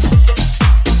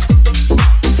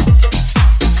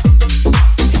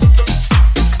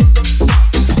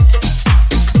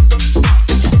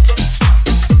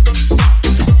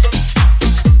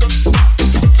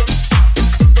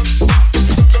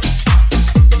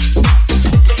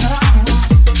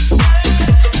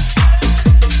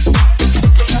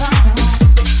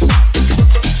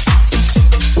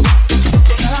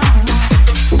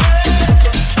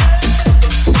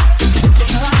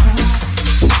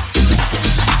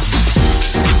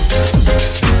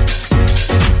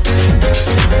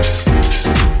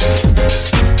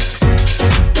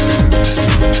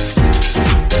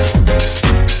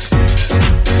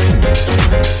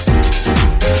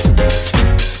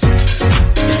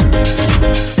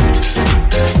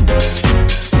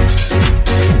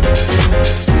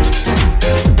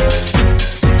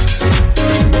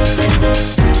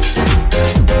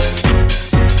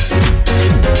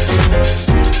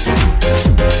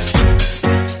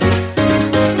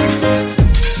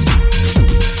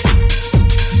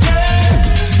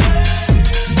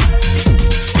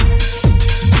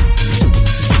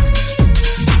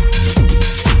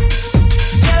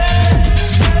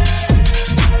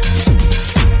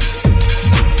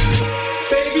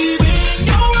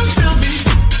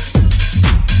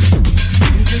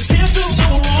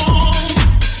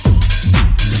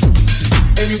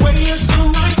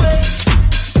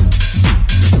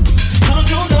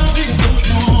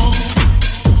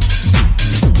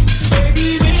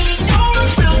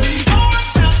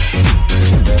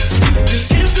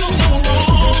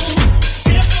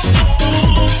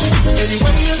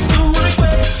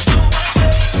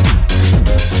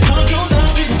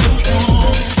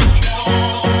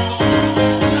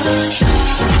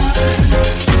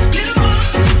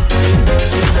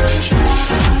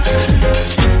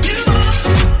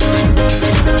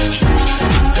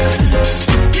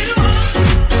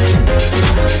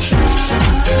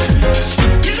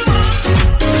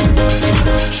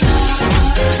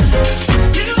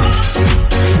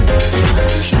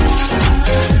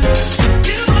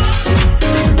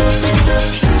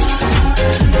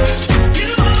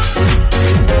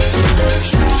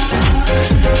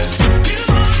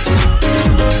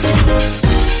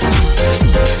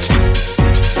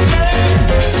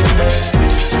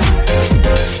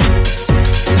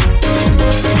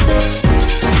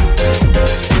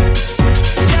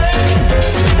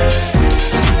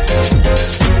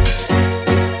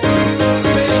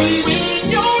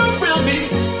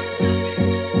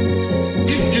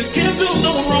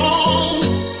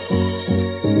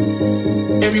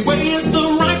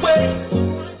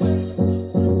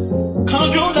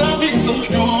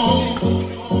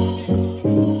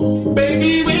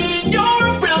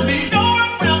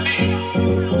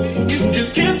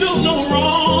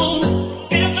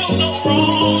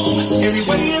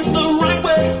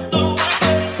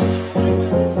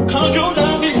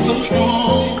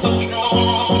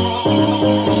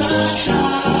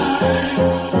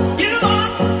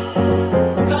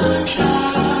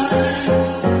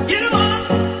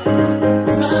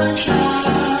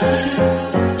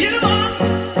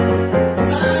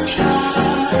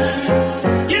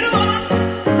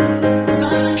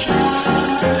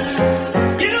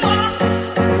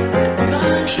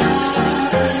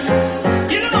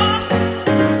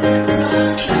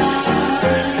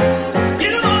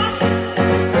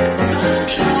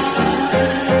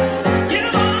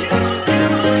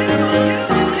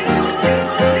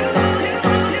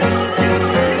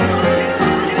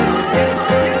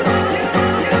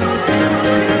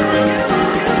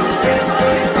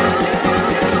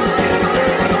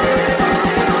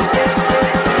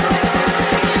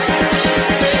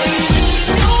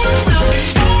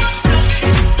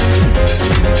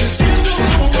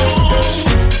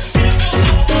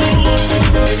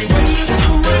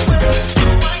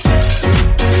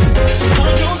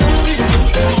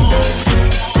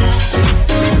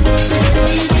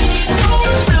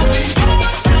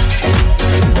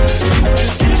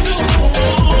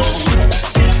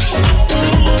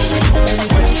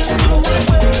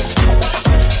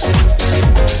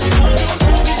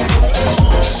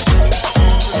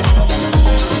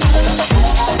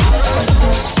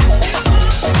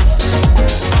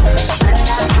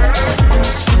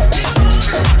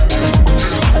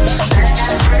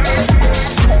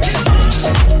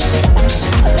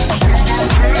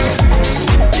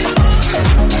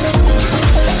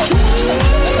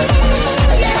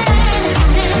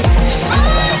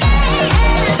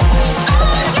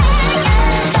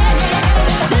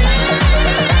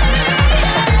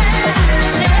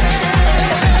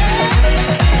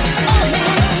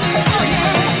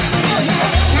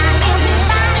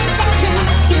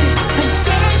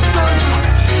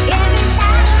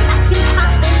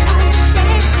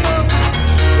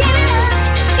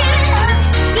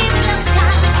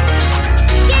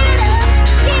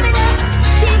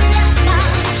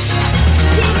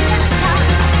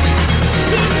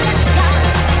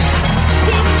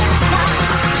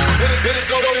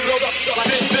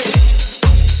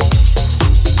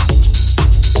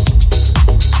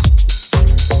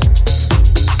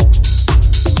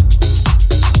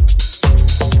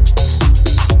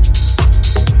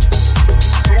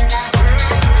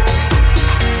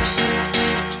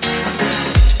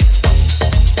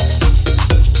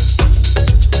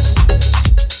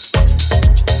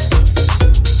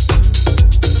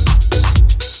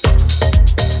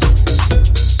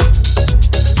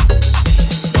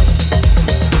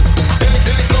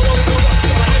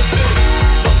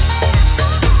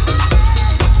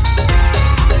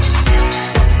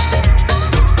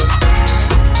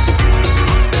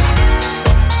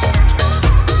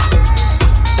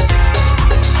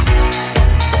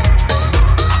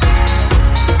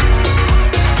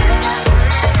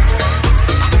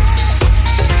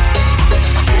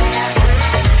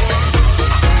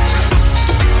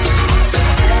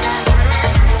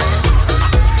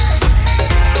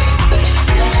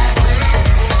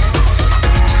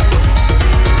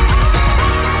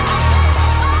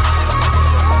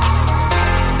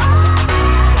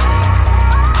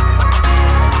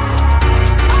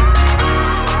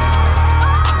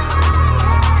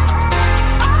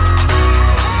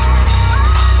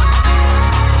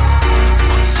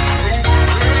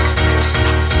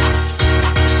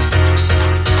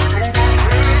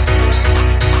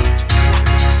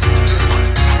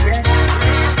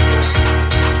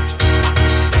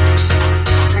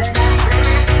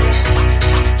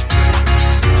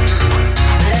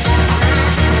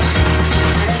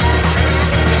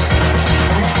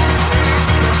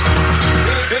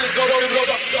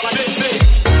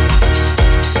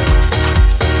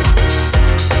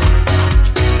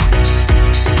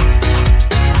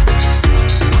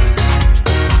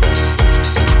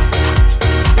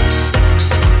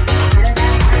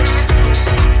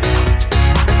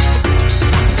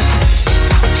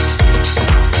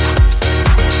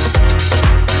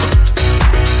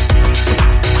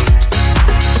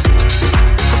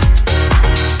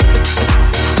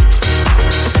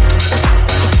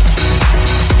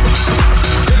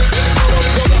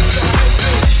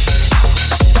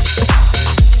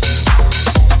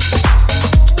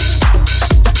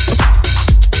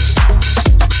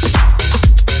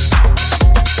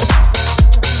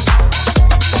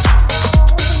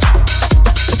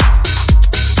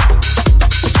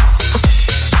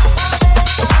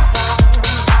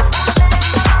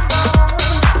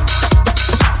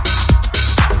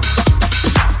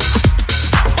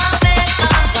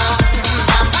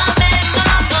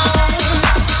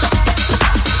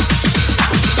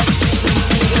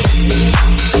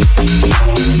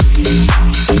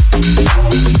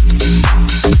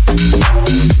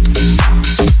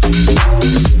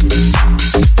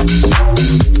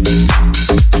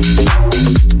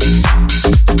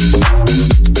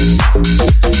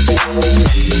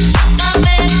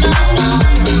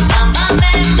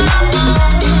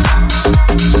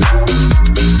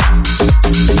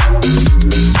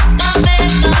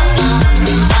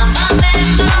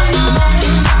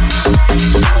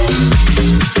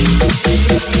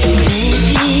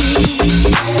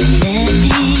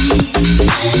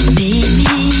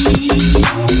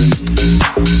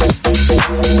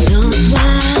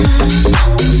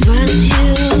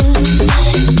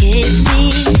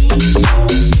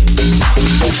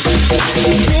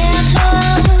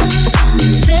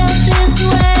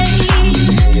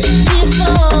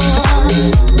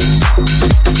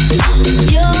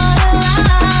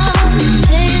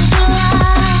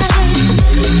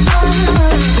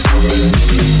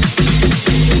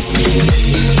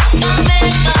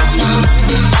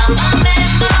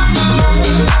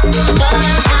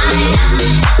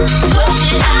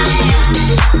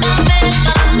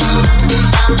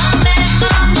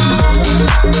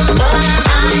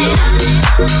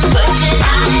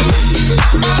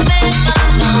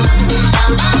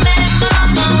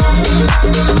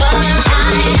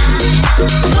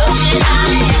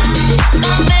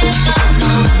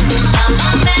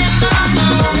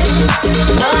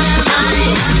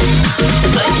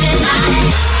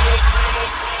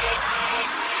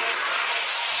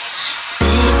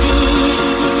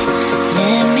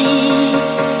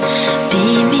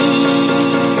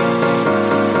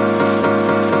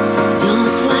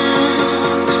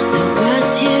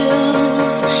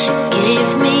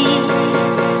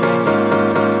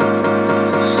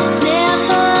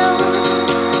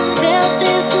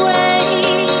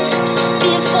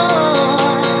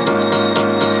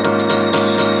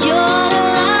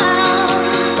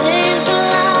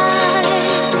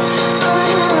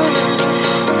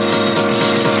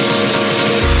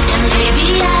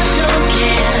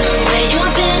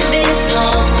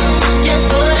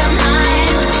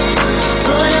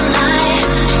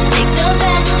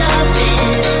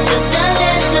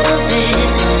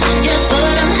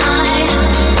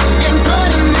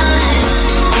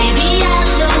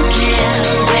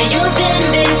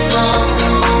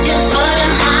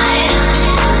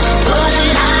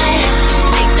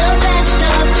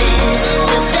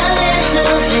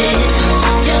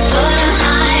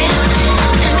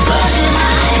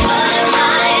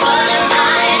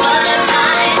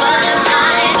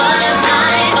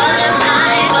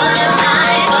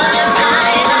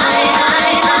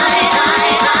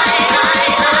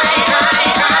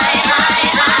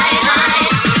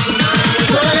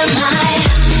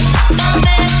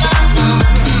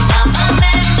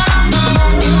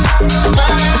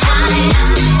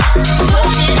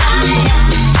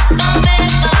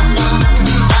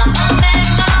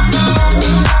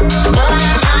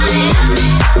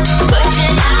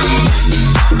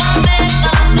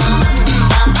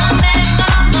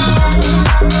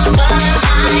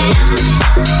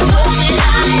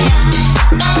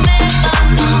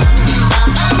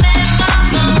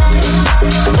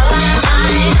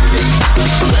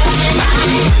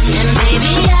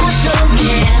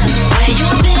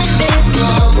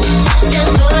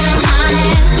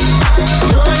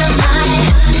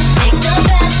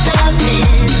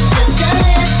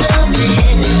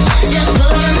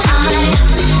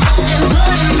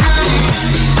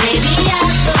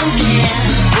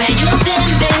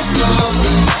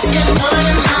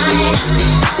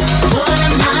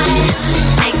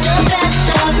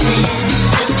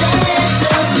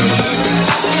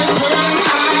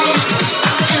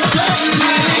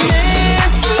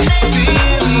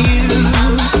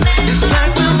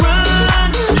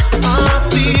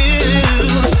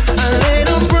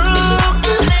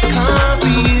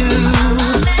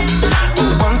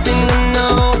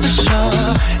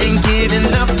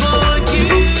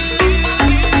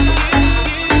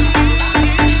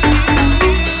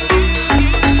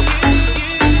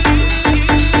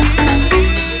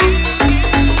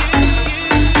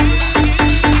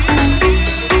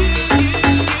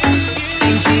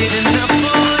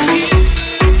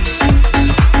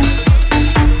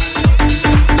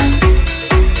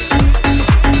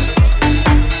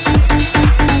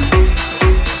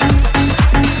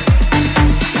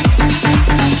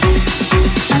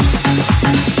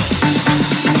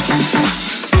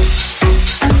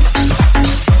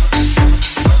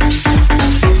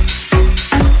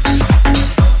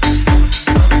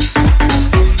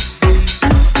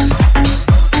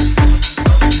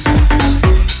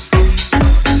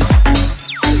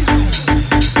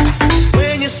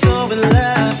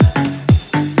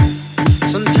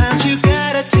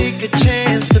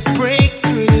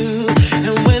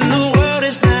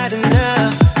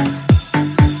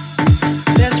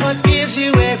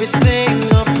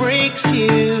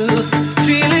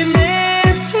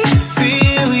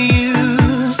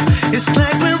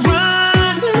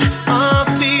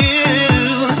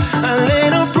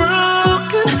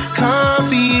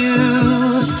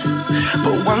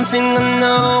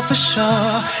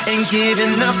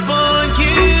 giving up on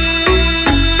you.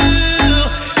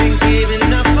 Ain't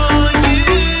giving up on you.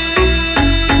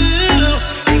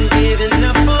 Ain't giving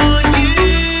up on you.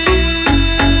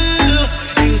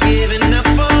 Ain't giving up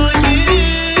on you.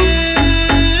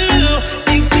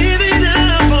 Ain't giving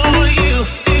up on you.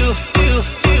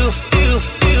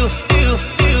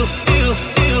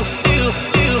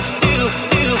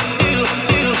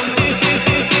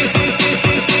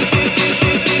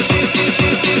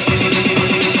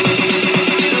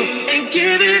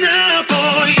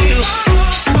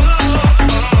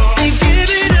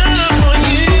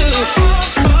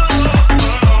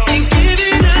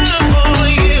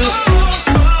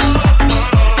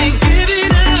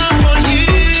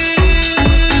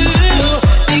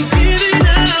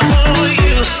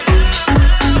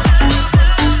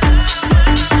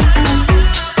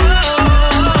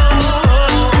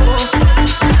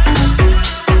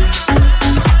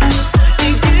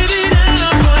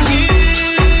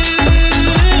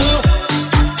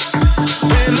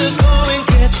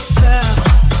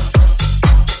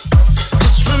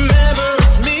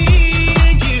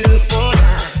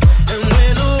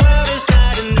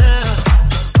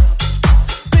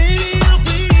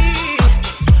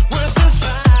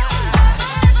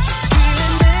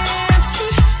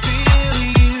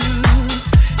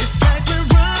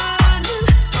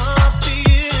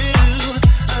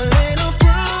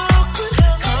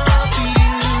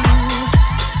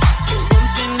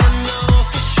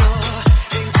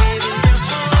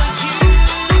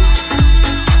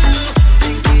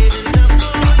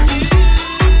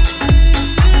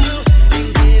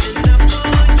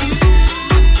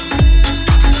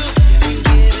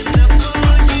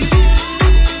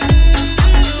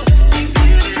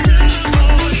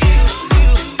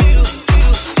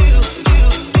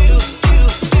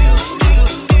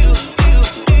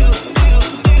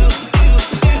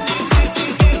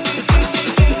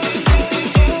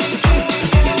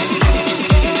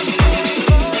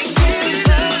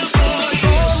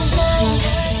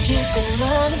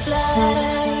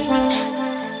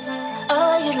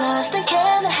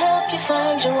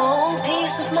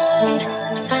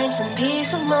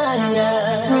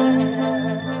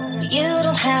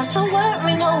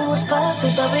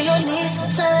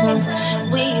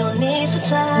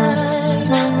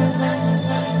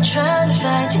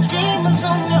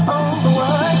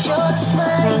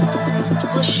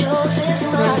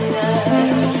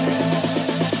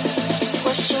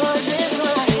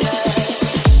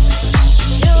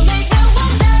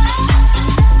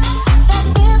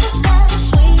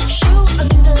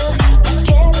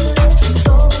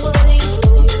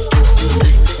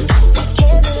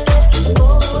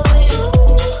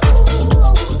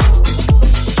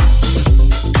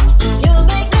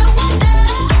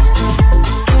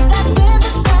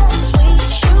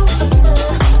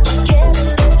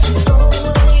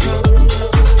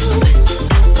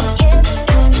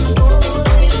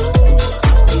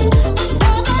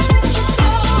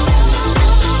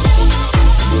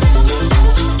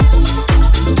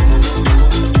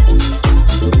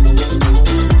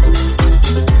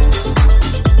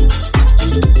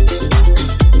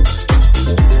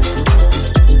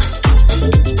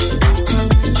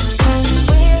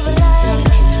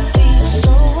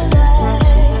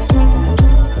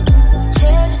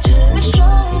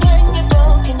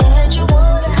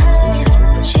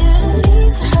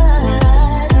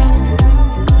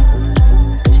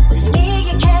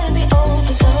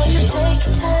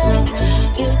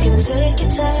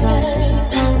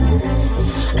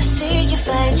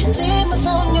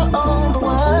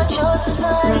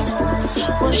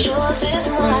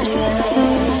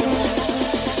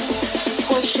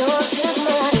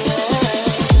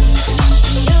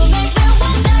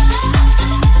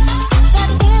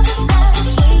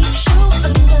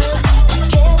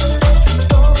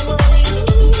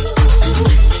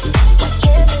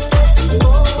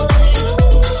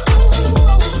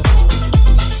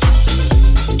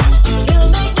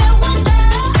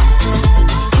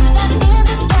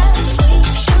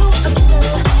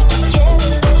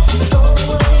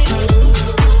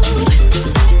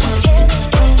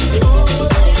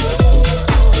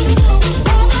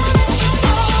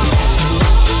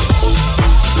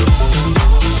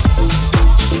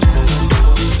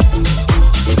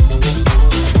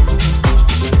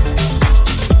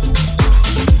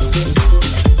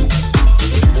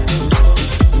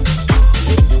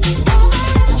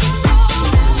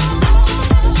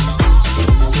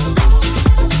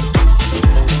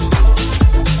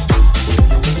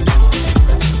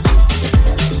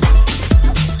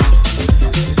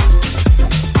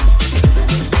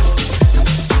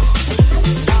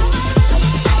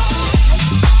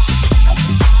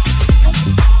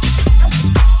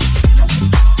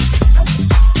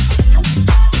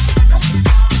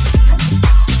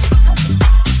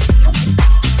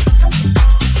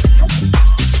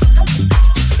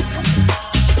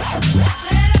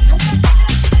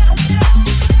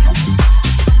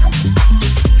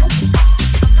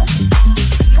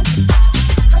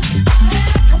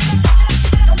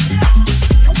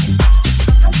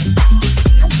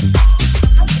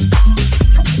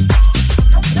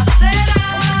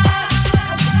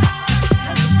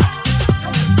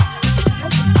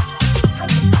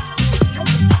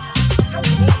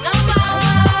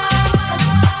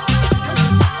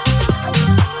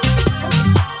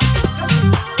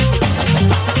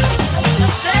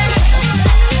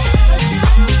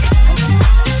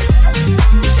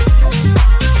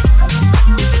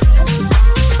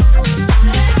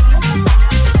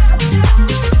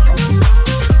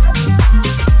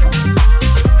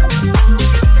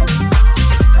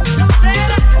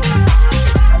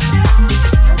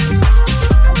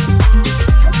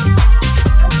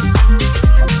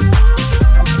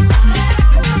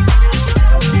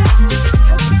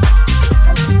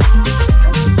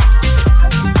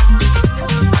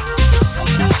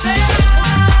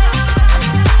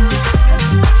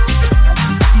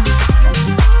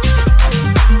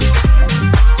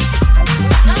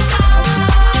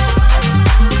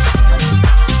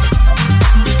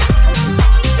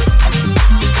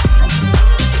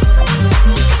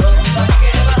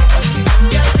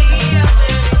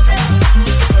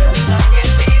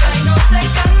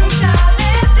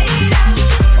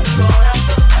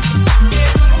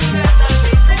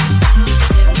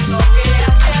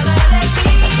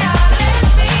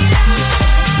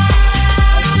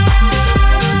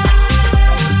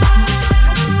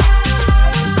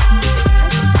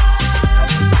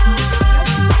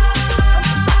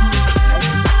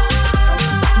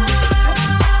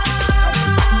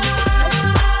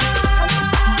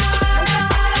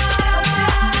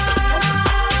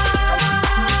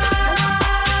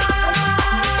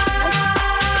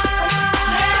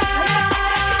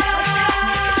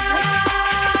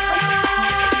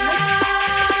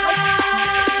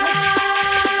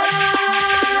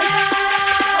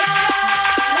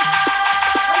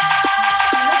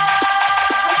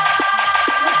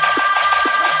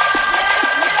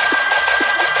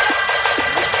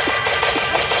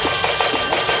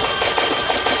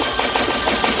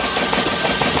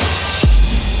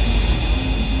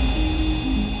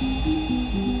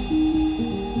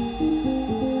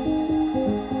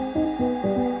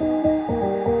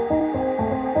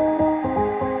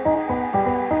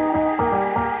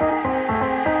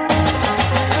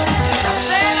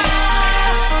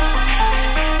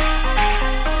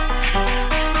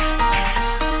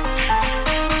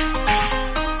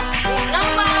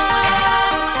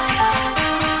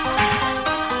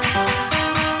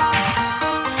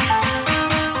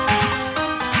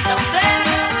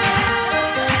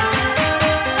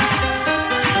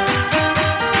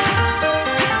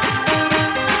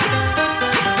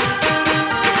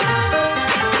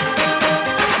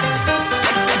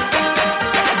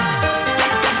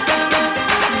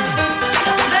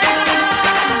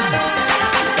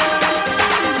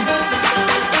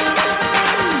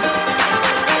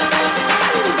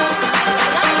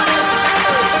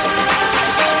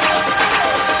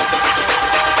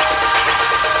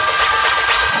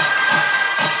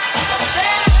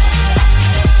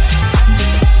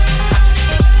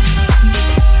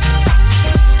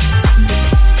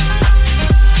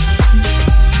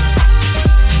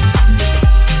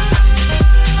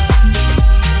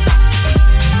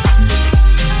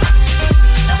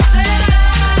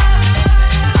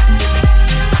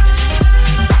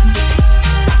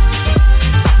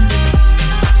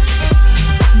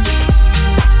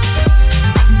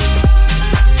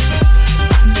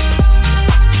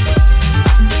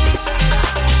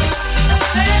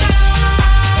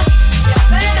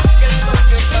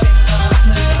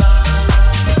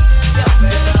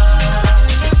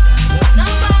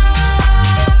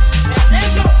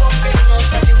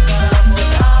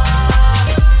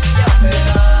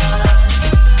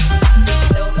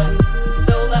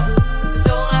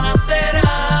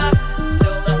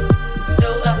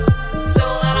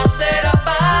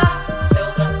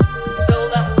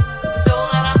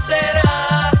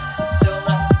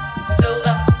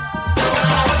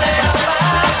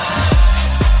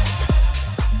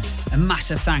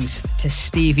 massive thanks to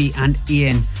Stevie and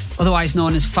Ian, otherwise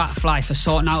known as Fat Fly, for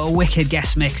sorting out a wicked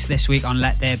guest mix this week on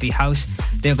Let There Be House.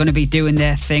 They're going to be doing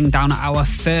their thing down at our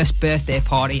first birthday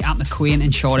party at McQueen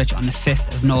in Shoreditch on the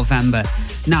 5th of November.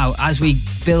 Now, as we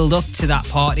build up to that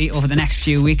party over the next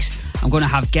few weeks, I'm going to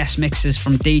have guest mixes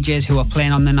from DJs who are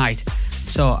playing on the night.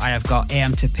 So I have got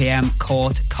AM to PM,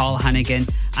 Court, Carl Hannigan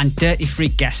and Dirty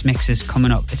Freak guest mixes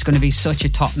coming up. It's going to be such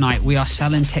a top night. We are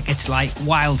selling tickets like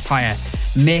wildfire.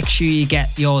 Make sure you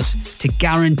get yours to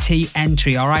guarantee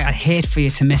entry, alright? I'd hate for you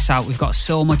to miss out. We've got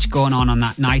so much going on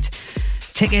that night.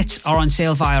 Tickets are on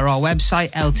sale via our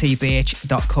website,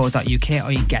 ltbh.co.uk,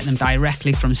 or you can get them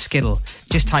directly from Skiddle.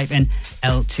 Just type in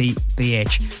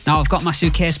LTBH. Now, I've got my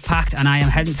suitcase packed and I am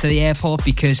heading to the airport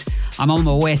because I'm on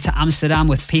my way to Amsterdam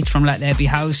with Pete from Let There Be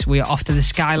House. We are off to the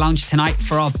Sky Lounge tonight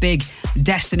for our big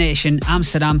Destination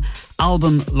Amsterdam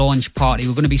album launch party.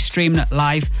 We're going to be streaming it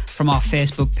live from our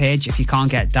Facebook page if you can't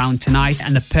get down tonight.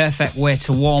 And the perfect way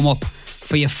to warm up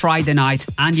for your Friday night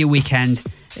and your weekend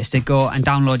is to go and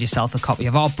download yourself a copy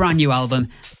of our brand new album,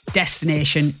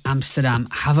 Destination Amsterdam.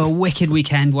 Have a wicked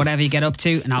weekend, whatever you get up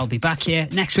to, and I'll be back here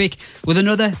next week with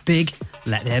another big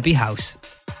Let There Be House.